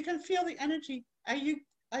 So you can feel the energy. Are you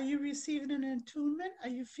receiving an attunement? Are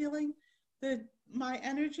you feeling my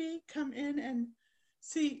energy come in and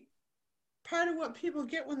see? Part of what people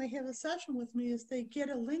get when they have a session with me is they get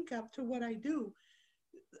a link up to what I do.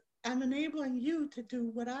 I'm enabling you to do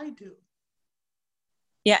what I do.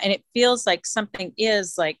 Yeah, and it feels like something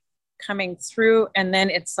is like coming through, and then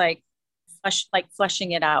it's like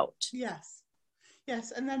flushing it out. Yes,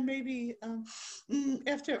 yes, and then maybe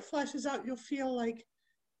after it flushes out, you'll feel like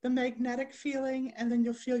the magnetic feeling, and then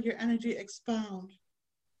you'll feel your energy expound.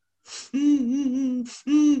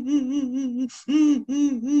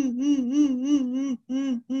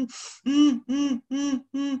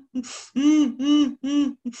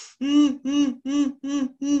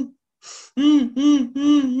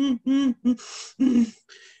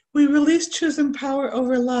 We release choosing power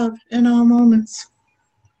over love in all moments.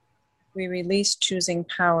 We release choosing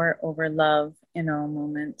power over love in all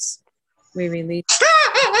moments. We release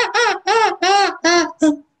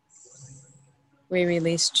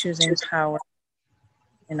choosing power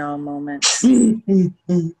in all moments.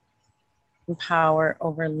 Power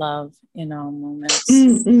over love in all moments.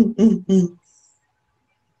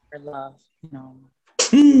 For love in all moments.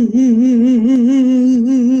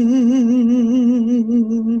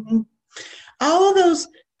 All of those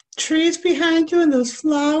trees behind you and those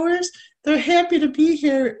flowers, they're happy to be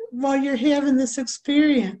here while you're having this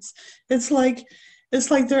experience. It's like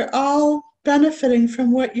they're all benefiting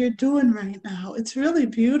from what you're doing right now. It's really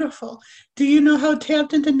beautiful. Do you know how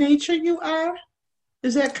tapped into nature you are?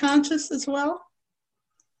 Is that conscious as well?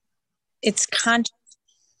 It's conscious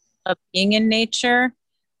of being in nature,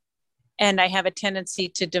 and I have a tendency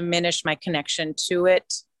to diminish my connection to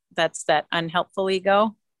it. That's that unhelpful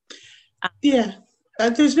ego. Yeah,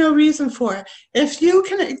 there's no reason for it. If you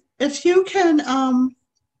can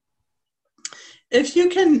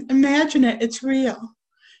imagine it, it's real.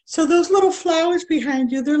 So those little flowers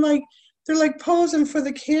behind you, they're like posing for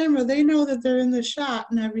the camera. They know that they're in the shot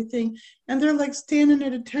and everything, and they're like standing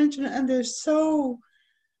at attention, and they're so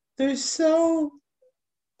they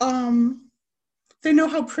know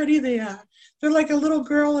how pretty they are. They're like a little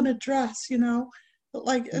girl in a dress,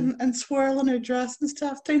 like and swirling her dress and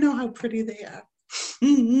stuff. They know how pretty they are.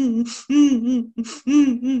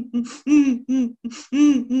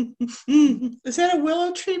 Is that a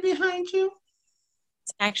willow tree behind you?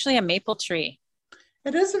 It's actually a maple tree.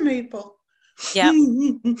 It is a maple. Yeah.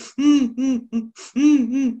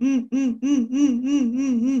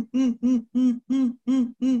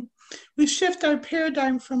 We shift our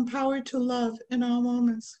paradigm from power to love in all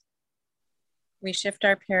moments. We shift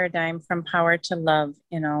our paradigm from power to love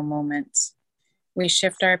in all moments. We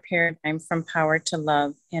shift our paradigm from power to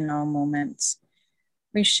love in all moments.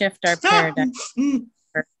 We shift our paradigm from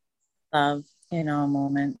love in all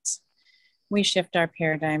moments. We shift our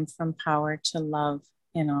paradigm from power to love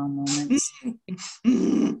in all moments.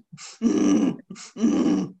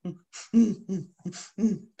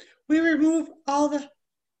 We remove all the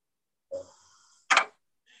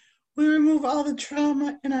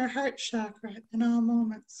trauma in our heart chakra in all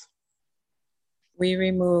moments. We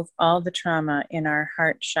remove all the trauma in our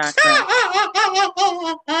heart chakra.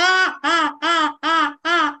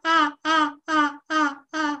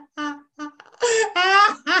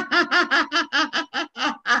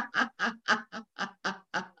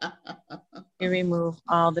 We remove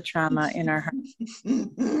all the trauma in our heart.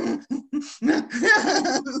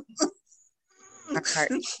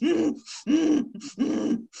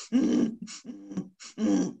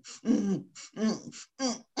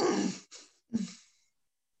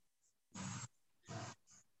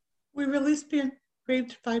 We release being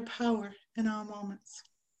raped by power in all moments.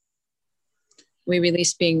 We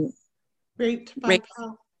release being raped by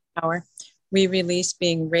power. We release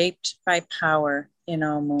being raped by power in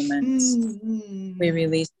all moments. We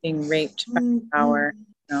release being raped by power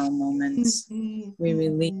in all moments. We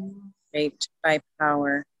release raped by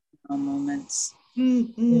power in all moments.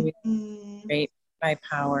 We release raped by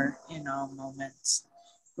power in all moments.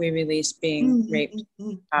 We release being raped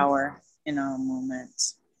by power in all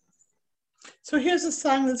moments. So here's a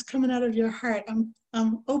song that's coming out of your heart.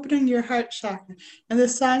 I'm opening your heart chakra, and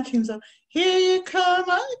this song comes up. Here you come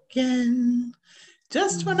again,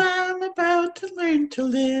 just when I'm about to learn to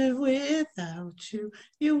live without you.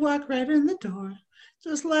 You walk right in the door,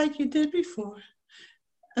 just like you did before.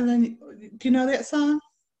 And then, do you know that song?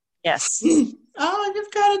 Yes. All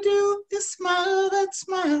you've got to do is smile that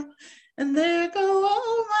smile, and there go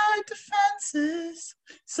all my defenses.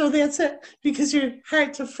 So that's it, because your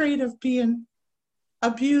heart's afraid of being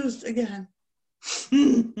abused again.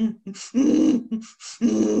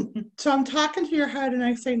 So I'm talking to your heart and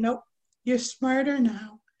I say, nope, you're smarter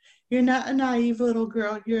now. You're not a naive little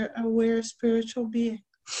girl. You're an aware spiritual being.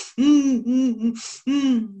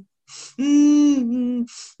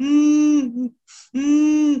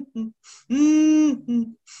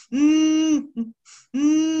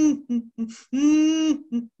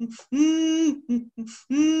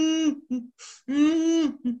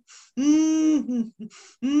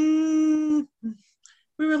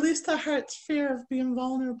 We release the heart's fear of being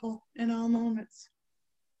vulnerable in all moments.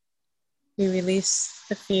 We release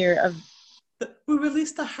the fear of We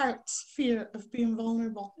release the heart's fear of being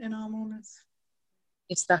vulnerable in all moments.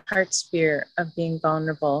 It's the heart's fear of being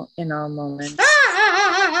vulnerable in all moments.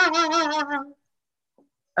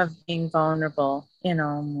 Of being vulnerable in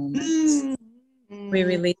all moments. We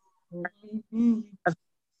release the heart of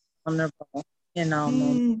being vulnerable in all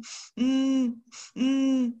moments.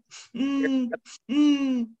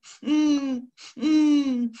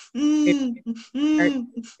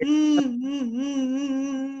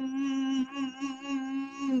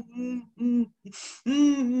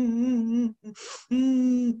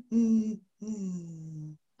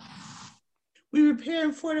 We repair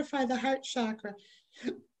and fortify the heart chakra.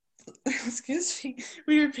 Excuse me.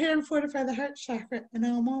 We repair and fortify the heart chakra in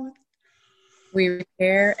all moments. We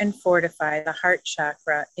repair and fortify the heart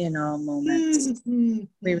chakra in all moments.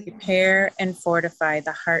 We repair and fortify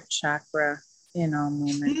the heart chakra in all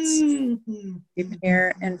moments.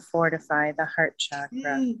 Repair and fortify the heart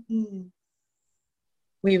chakra.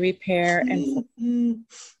 We repair and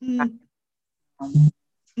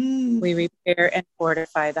we repair and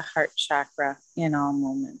fortify the heart chakra in all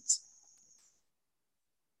moments.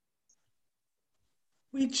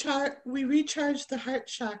 We recharge the heart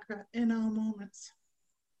chakra in all moments.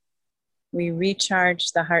 We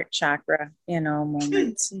recharge the heart chakra in all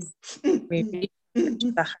moments. We recharge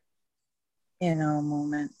the heart in all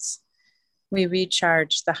moments. We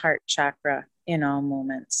recharge the heart chakra in all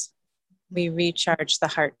moments. We recharge the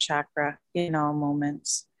heart chakra in all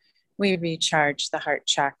moments. We recharge the heart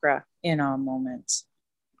chakra in all moments.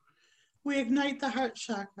 We ignite the heart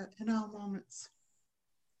chakra in all moments.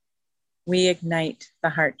 We ignite the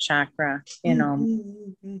heart chakra in all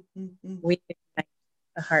moments. We ignite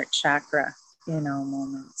the heart chakra in all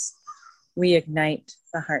moments. We ignite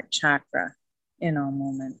the heart chakra in all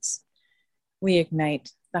moments. We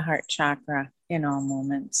ignite the heart chakra in all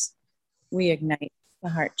moments. We ignite the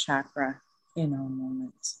heart chakra in all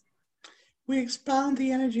moments. We expound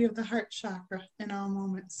the energy of the heart chakra in all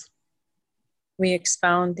moments. We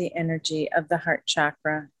expound the energy of the heart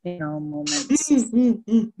chakra in all moments.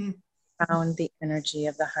 Expound the energy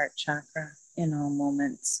of the heart chakra in all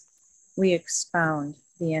moments. We expound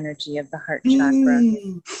the energy of the heart chakra.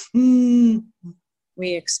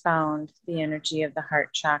 We expound the energy of the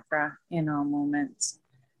heart chakra in all moments.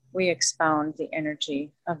 We expound the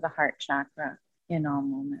energy of the heart chakra in all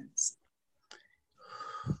moments.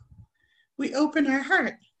 We open our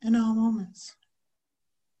heart in all moments.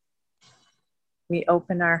 We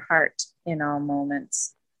open our heart in all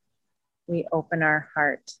moments. We open our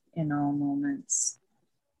heart in all moments.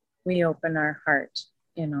 We open our heart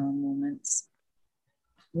in all moments.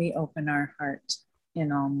 We open our heart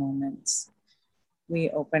in all moments. We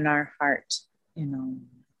open our heart in all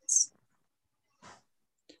moments.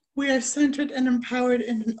 We are centered and empowered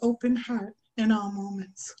in an open heart in all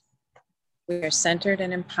moments. We are centered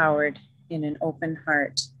and empowered in an open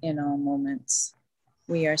heart in all moments.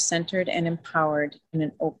 We are centered and empowered in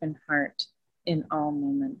an open heart in all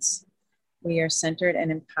moments. We are centered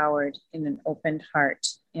and empowered in an open heart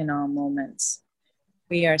in all moments.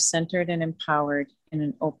 We are centered and empowered in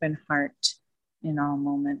an open heart in all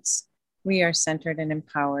moments. We are centered and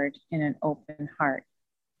empowered in an open heart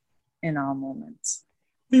in all moments.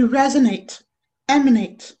 We resonate,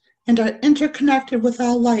 emanate, and are interconnected with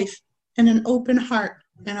all life in an open heart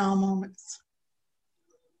in all moments.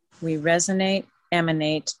 We resonate,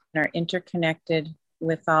 emanate, and are interconnected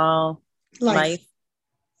with all life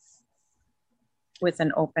with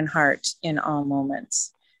an open heart in all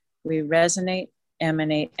moments. We resonate,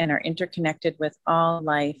 emanate, and are interconnected with all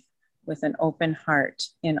life with an open heart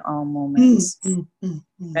in all moments.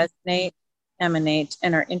 Resonate, emanate,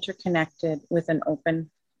 and are interconnected with an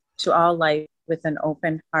open to all life with an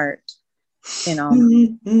open heart in all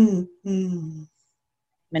moments.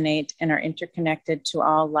 Emanate and are interconnected to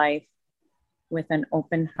all life with an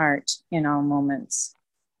open heart in all moments.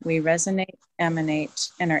 We resonate, emanate,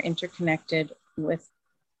 and are interconnected with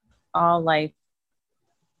all life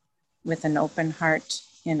with an open heart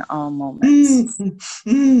in all moments.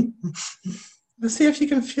 Let's see if you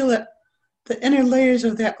can feel it the inner layers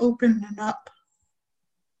of that opening up.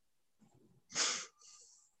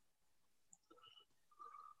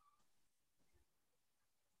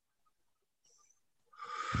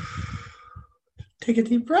 Take a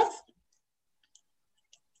deep breath.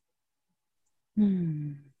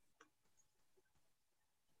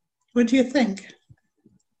 What do you think?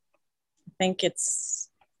 I think it's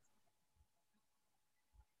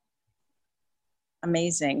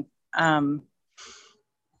amazing. I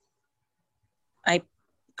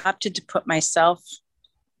opted to put myself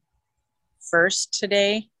first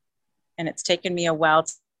today, and it's taken me a while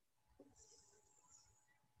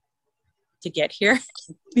to get here.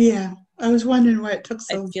 Yeah, I was wondering why it took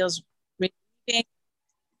so. It feels relieving.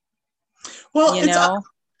 Well, it's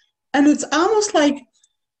almost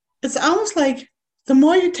like the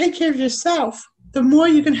more you take care of yourself, the more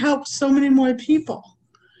you can help so many more people.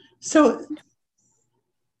 So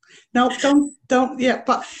no, don't yeah,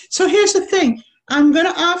 but so here's the thing. I'm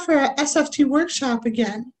gonna offer a SFT workshop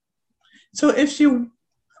again. So if you,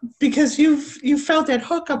 because you felt that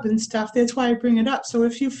hookup and stuff, that's why I bring it up. So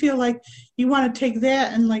if you feel like you want to take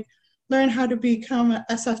that and like learn how to become an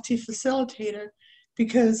SFT facilitator,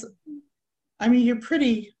 because I mean you're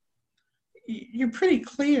pretty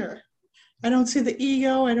clear. I don't see the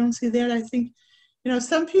ego. I don't see that. I think,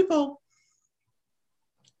 some people,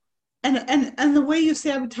 and the way you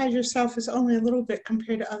sabotage yourself is only a little bit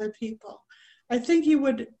compared to other people. I think you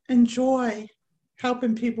would enjoy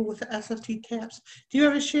helping people with the SFT taps. Do you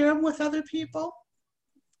ever share them with other people?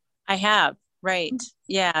 I have, right.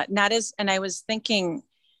 Yeah, and I was thinking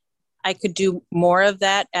I could do more of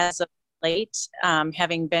that as of late,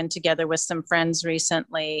 having been together with some friends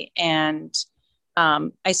recently. And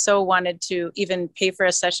I so wanted to even pay for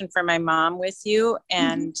a session for my mom with you.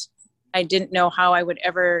 And I didn't know how I would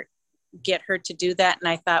ever get her to do that. And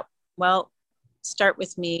I thought, well, start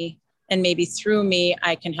with me, and maybe through me,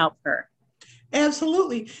 I can help her.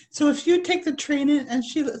 Absolutely. So if you take the training and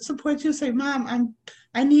she supports you, say, Mom,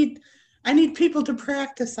 I need people to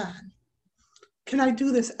practice on. Can I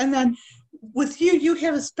do this? And then with you, you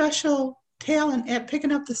have a special talent at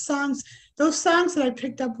picking up the songs. Those songs that I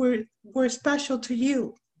picked up were special to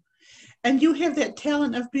you. And you have that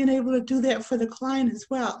talent of being able to do that for the client as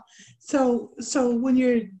well. So when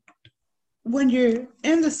you're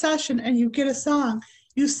in the session and you get a song,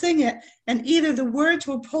 you sing it, and either the words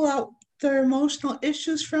will pull out their emotional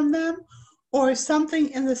issues from them, or something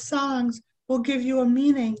in the songs will give you a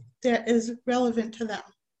meaning that is relevant to them.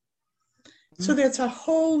 So that's a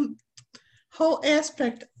whole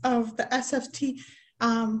aspect of the SFT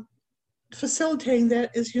facilitating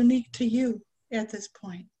that is unique to you at this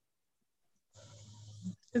point.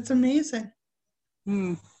 It's amazing.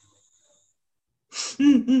 Do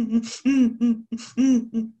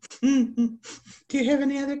you have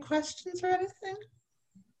any other questions or anything?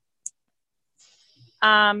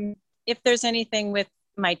 If there's anything with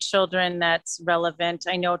my children that's relevant,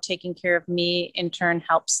 I know taking care of me in turn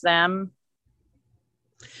helps them.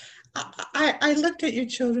 I looked at your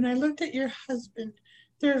children. I looked at your husband.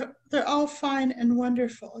 They're all fine and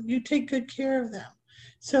wonderful. You take good care of them.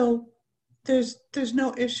 So there's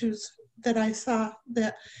no issues that I saw.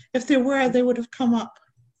 That if there were, they would have come up.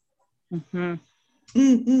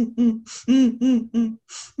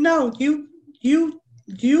 No, you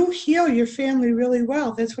heal your family really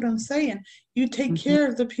well. That's what I'm saying. You take care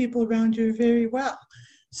of the people around you very well.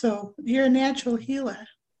 So you're a natural healer.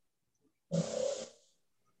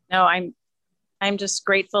 No, I'm just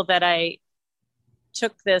grateful that I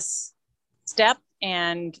took this step,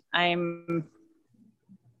 and I'm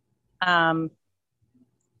all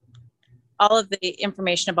of the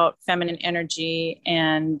information about feminine energy,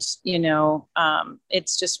 and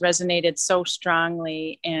it's just resonated so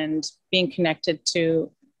strongly, and being connected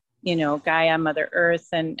to Gaia, Mother Earth,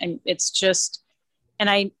 and it's just, and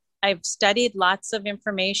I've studied lots of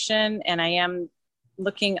information, and I am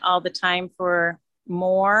looking all the time for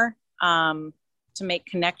more to make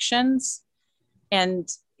connections. And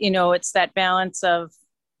it's that balance of,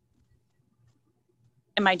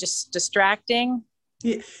 am I just distracting?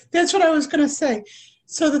 Yeah, that's what I was going to say.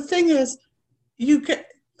 So the thing is,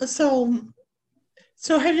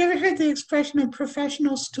 so have you ever heard the expression of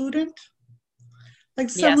professional student? Like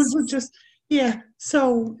someone who just, yeah.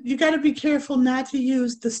 So you got to be careful not to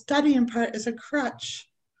use the studying part as a crutch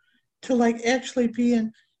to like actually be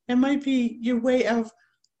in. It might be your way of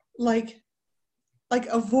like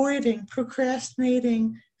avoiding,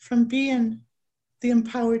 procrastinating from being the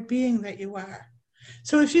empowered being that you are.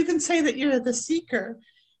 So if you can say that you're the seeker,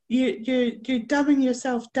 you're dumbing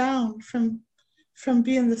yourself down from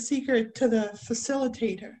being the seeker to the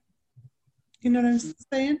facilitator. You know what I'm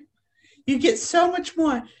saying? You get so much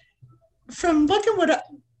more from looking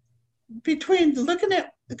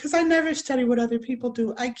at, because I never study what other people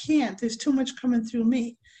do. I can't. There's too much coming through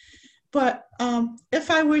me. But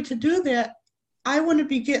if I were to do that, I want to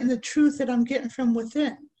be getting the truth that I'm getting from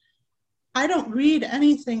within. I don't read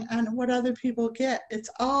anything on what other people get. It's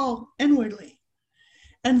all inwardly.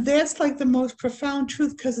 And that's like the most profound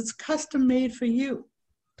truth because it's custom made for you.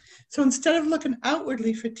 So instead of looking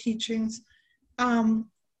outwardly for teachings,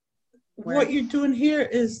 what you're doing here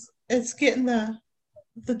is it's getting the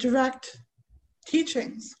direct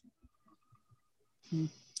teachings.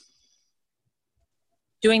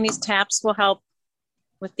 Doing these taps will help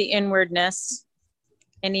with the inwardness.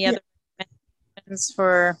 Any other recommendations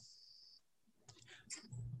for?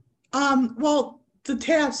 Well, the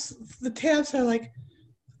taps are like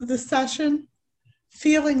the session,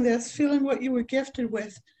 feeling what you were gifted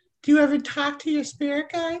with. Do you ever talk to your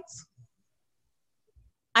spirit guides?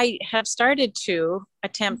 I have started to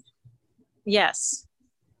attempt, yes.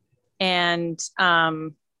 And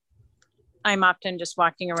I'm often just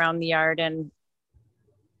walking around the yard and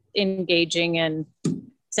engaging and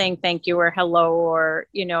saying thank you or hello, or,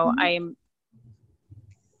 you know,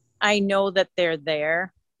 I know that they're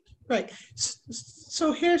there. Right.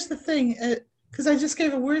 So here's the thing, because I just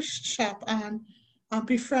gave a workshop on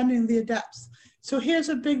befriending the adepts. So here's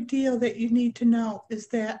a big deal that you need to know is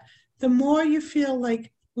that the more you feel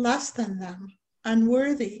like less than them,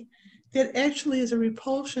 unworthy, that actually is a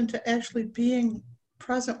repulsion to actually being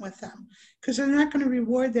present with them, because they're not going to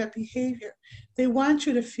reward that behavior. They want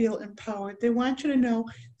you to feel empowered. They want you to know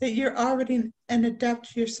that you're already an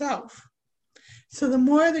adept yourself. So the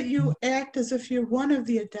more that you act as if you're one of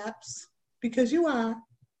the adepts, because you are,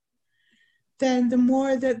 then the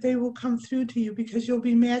more that they will come through to you, because you'll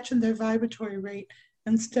be matching their vibratory rate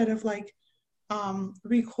instead of like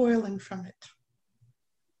recoiling from it.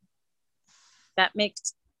 That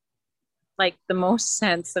makes like the most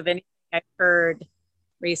sense of anything I've heard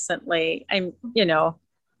recently. I'm, you know,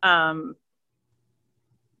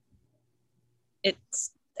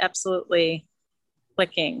 it's absolutely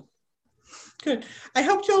clicking. Good. I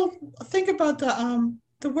hope you'll think about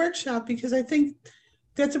the workshop, because I think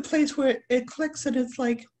that's a place where it clicks and it's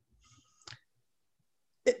like,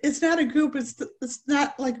 it's not a group, it's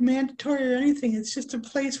not like mandatory or anything. It's just a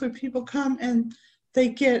place where people come and they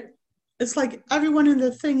get, it's like everyone in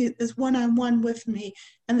the thing is one-on-one with me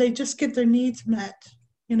and they just get their needs met.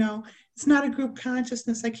 You know, it's not a group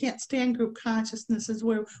consciousness. I can't stand group consciousnesses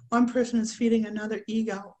where one person is feeding another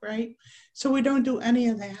ego, right? So we don't do any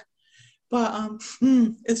of that. But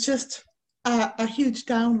it's just a huge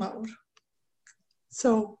download.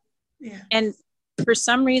 So, yeah. And for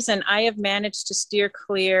some reason, I have managed to steer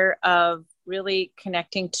clear of really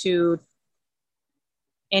connecting to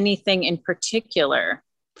anything in particular.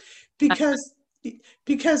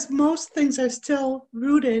 Because most things are still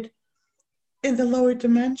rooted in the lower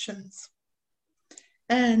dimensions.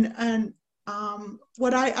 And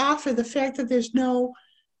what I offer, the fact that there's no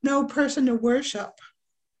person to worship,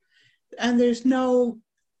 and there's no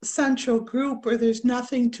central group, or there's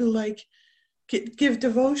nothing to like give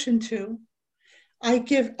devotion to. I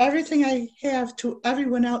give everything I have to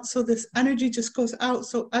everyone else, so this energy just goes out,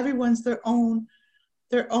 so everyone's their own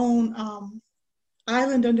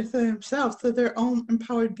island unto themselves, so their own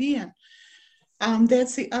empowered being.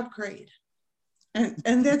 That's the upgrade,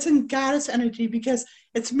 and that's in goddess energy, because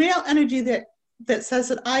it's male energy that says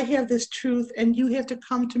that I have this truth and you have to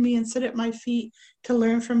come to me and sit at my feet to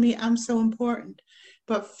learn from me. I'm so important.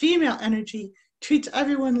 But female energy treats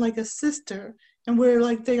everyone like a sister, and we're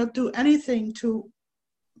like, they'll do anything to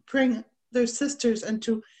bring their sisters, and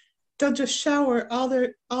they'll just shower all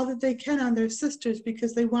that they can on their sisters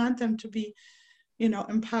because they want them to be, you know,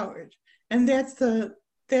 empowered. And that's the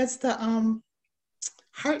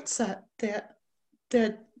heart set that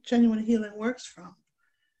genuine healing works from.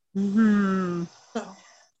 Mm-hmm. So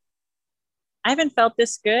I haven't felt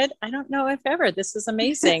this good. I don't know if ever. This is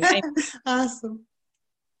amazing. Awesome.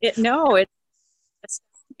 It's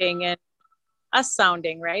and us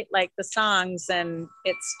sounding, right? Like the songs, and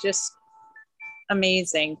it's just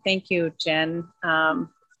amazing. Thank you, Jen.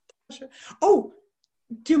 Sure. Oh,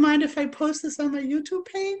 do you mind if I post this on my YouTube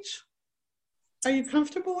page? Are you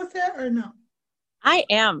comfortable with that or no? I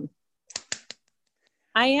am.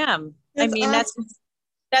 That's I mean, awesome.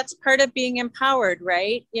 that's part of being empowered,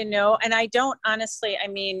 right? You know, and I don't honestly, I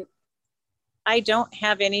mean, I don't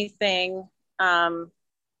have anything,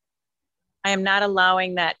 I am not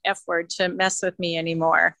allowing that F word to mess with me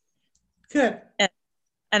anymore. Good.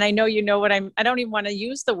 And I know, you know what I don't even want to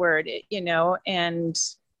use the word, you know, and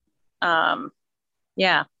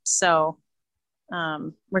yeah, so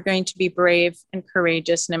we're going to be brave and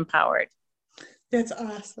courageous and empowered. That's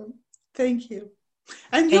awesome. Thank you.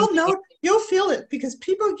 And you'll feel it, because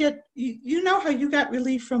people get, you know how you got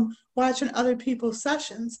relief from watching other people's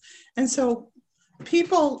sessions. And so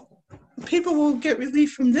people will get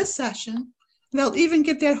relief from this session. They'll even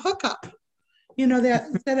get that hookup,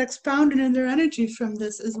 that expounding in their energy from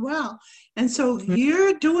this as well. And so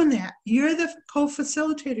you're doing that. You're the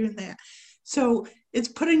co-facilitator in that. So it's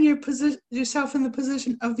putting yourself in the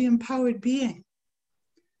position of the empowered being.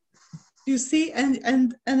 You see, and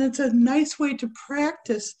it's a nice way to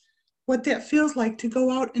practice what that feels like, to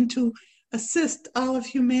go out and to assist all of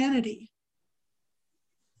humanity.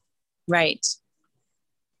 Right.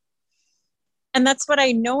 And that's what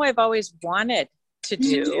I know I've always wanted to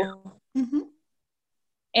do. Mm-hmm.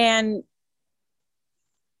 And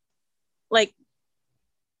like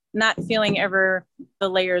not feeling ever the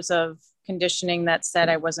layers of conditioning that said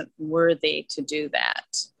I wasn't worthy to do that.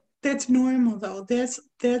 That's normal though. That's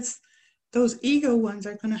those ego ones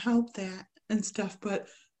are going to help that and stuff, but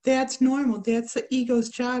that's normal. That's the ego's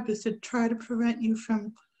job, is to try to prevent you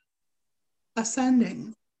from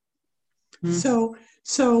ascending. So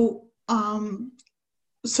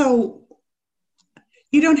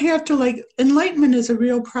you don't have to, enlightenment is a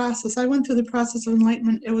real process. I went through the process of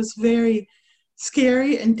enlightenment. It was very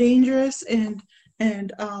scary and dangerous, and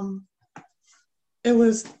it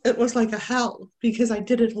was like a hell, because I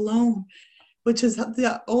did it alone, which is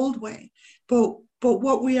the old way. But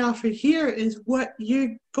what we offer here is what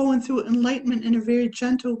you're going through, enlightenment in a very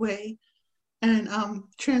gentle way, and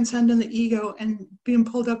transcending the ego and being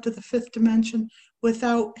pulled up to the fifth dimension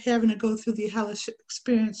without having to go through the hellish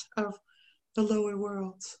experience of the lower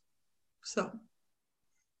worlds. So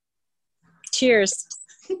cheers.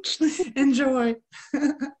 Enjoy.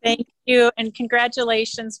 Thank you, and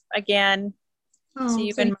congratulations again.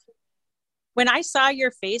 Oh, when I saw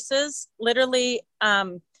your faces, literally,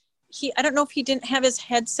 I don't know if he didn't have his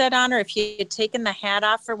headset on or if he had taken the hat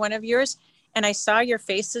off for one of yours, and I saw your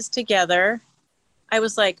faces together. I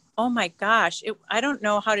was like, oh my gosh, I don't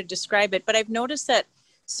know how to describe it, but I've noticed that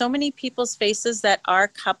so many people's faces that are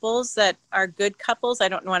couples, that are good couples, I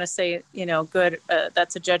don't want to say, good,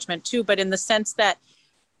 that's a judgment too, but in the sense that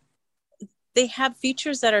they have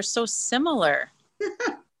features that are so similar,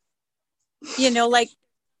 like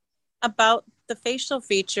about the facial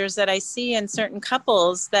features that I see in certain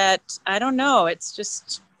couples that, I don't know,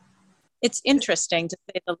 it's interesting, to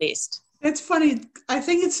say the least. It's funny. I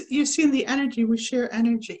think you're seeing the energy. We share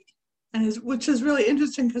energy, which is really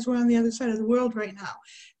interesting, because we're on the other side of the world right now.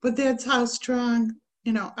 But that's how strong,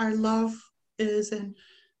 our love is, and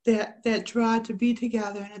that draw to be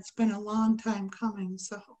together. And it's been a long time coming.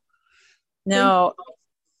 So no,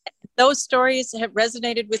 those stories have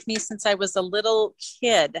resonated with me since I was a little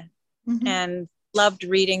kid, and loved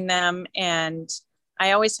reading them. And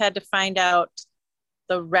I always had to find out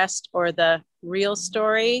the rest, or the real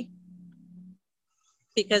story,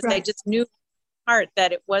 because I just knew in my heart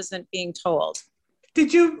that it wasn't being told.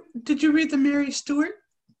 Did you read the Mary Stuart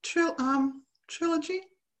trilogy?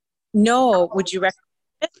 No. Would you recommend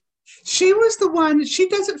it? She was the one. She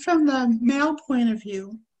does it from the male point of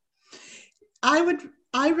view. I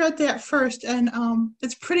read that first, and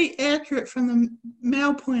it's pretty accurate from the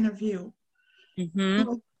male point of view.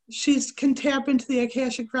 Mm-hmm. She can tap into the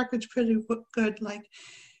Akashic records pretty good, like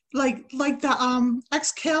the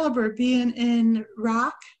Excalibur being in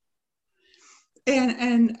Rock,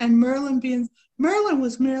 and Merlin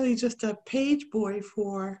was merely just a page boy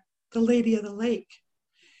for the Lady of the Lake,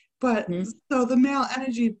 but so the male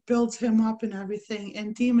energy builds him up and everything,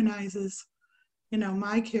 and demonizes,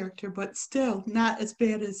 my character, but still not as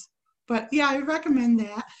bad as. But yeah, I recommend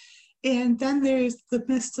that. And then there's The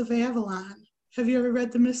Mists of Avalon. Have you ever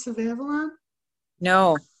read The Mists of Avalon?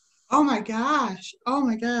 No. Oh my gosh.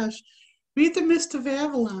 Read The Mist of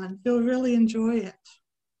Avalon. You'll really enjoy it.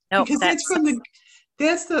 No, because that's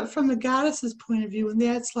from the goddess's point of view, and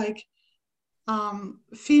that's like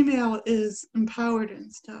female is empowered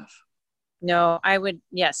and stuff. No,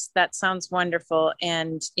 yes, that sounds wonderful.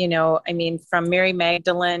 And, from Mary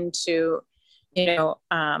Magdalene to,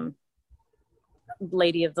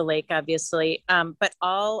 Lady of the Lake, obviously, but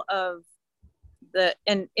all of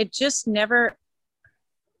and it just never,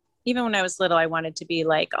 even when I was little, I wanted to be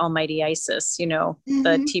like Almighty Isis, the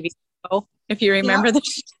TV show, if you remember the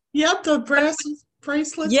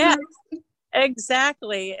bracelets. Yeah,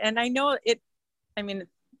 exactly. And I know it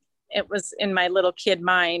was in my little kid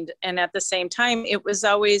mind. And at the same time, it was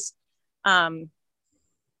always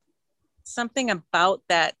something about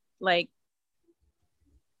that, like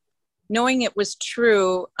knowing it was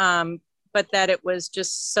true, but that it was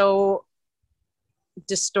just so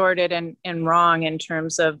distorted and wrong in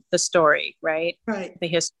terms of the story, right? Right. The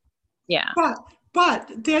history. Yeah.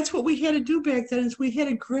 But that's what we had to do back then, is we had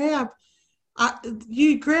to grab,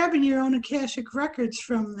 you grabbing your own Akashic records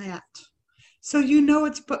from that. So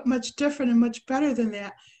it's much different and much better than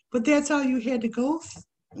that. But that's all you had to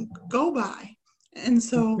go by. And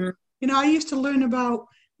so, I used to learn about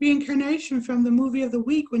reincarnation from the movie of the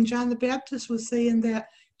week when John the Baptist was saying that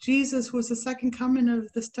Jesus was the second coming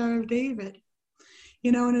of the Star of David.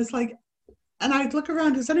 And it's like, and I'd look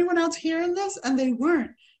around, is anyone else hearing this? And they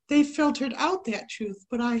weren't. They filtered out that truth,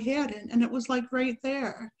 but I hadn't. And it was like right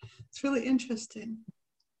there. It's really interesting.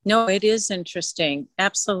 No, it is interesting.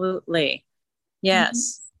 Absolutely.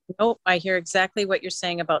 Yes. Nope. I hear exactly what you're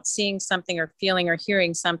saying about seeing something or feeling or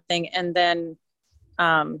hearing something. And then,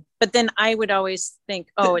 but then I would always think,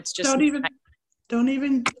 oh, it's just. Don't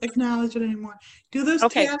even acknowledge it anymore. Do those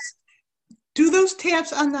taps. Do those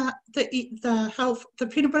taps on the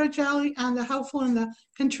peanut butter jelly on the helpful and the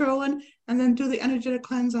controlling, and then do the energetic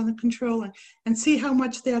cleanse on the controlling, and see how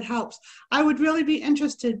much that helps. I would really be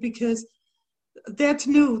interested, because that's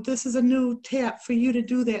new. This is a new tap for you to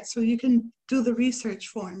do that, so you can do the research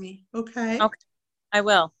for me. Okay. Okay. I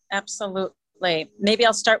will. Absolutely. Maybe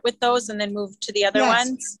I'll start with those and then move to the other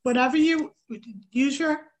ones. Whatever you use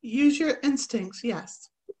your instincts. Yes.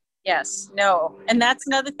 Yes. No. And that's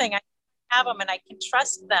another thing. I have them and I can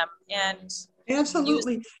trust them. And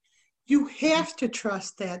absolutely. You have to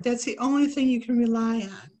trust that. That's the only thing you can rely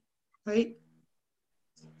on. Right?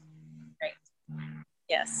 Great.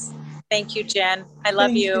 Yes. Thank you, Jen. I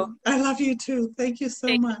love you. I love you too. Thank you so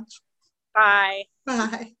much. Bye.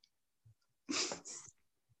 Bye.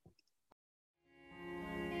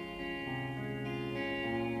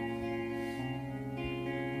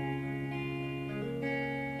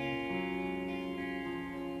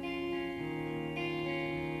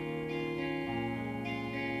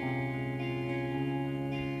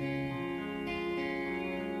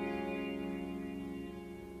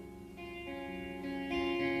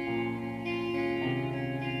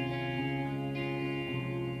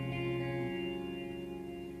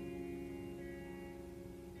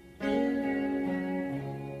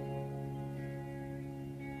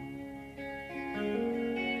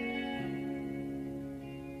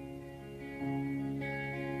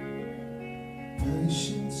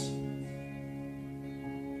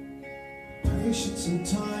 Patience and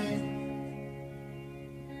time,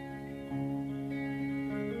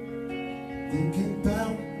 thinking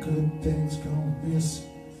about good things gonna miss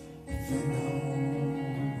if they're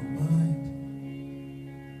on my mind.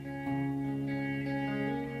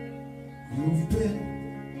 You've been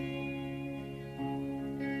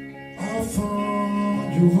off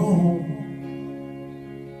on your own,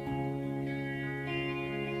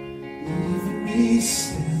 leaving me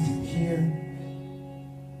standing here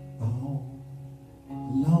alone.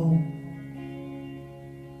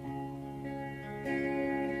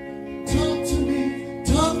 Talk to me,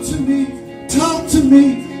 talk to me, talk to me,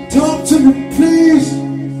 talk to me, please.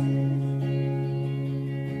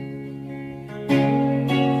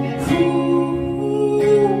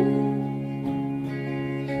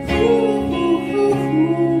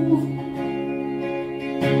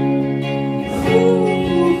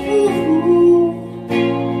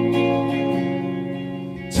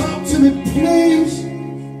 Talk to me, please.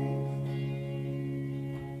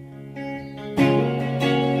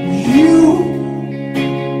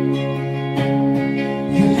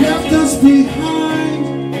 You left us behind,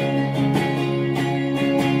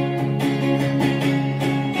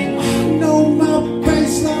 and I know my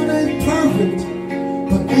baseline ain't perfect,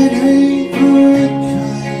 but it ain't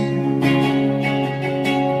unkind.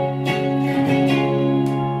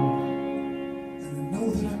 And I know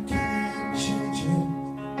that I can't change it,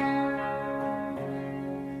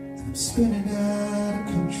 and I'm spinning out of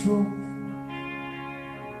control.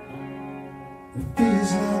 It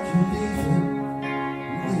feels like you're leaving.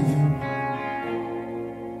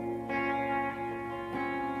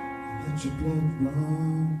 Let your blood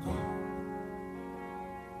run cold.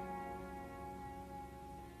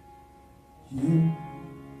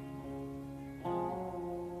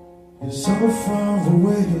 You're so far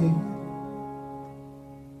away.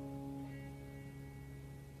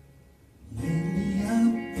 Lately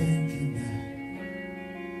I'm thinking that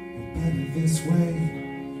we're better this way.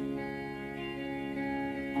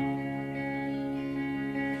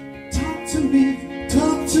 Talk to me,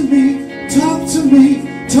 talk to me, talk to me,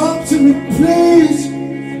 talk to me, please.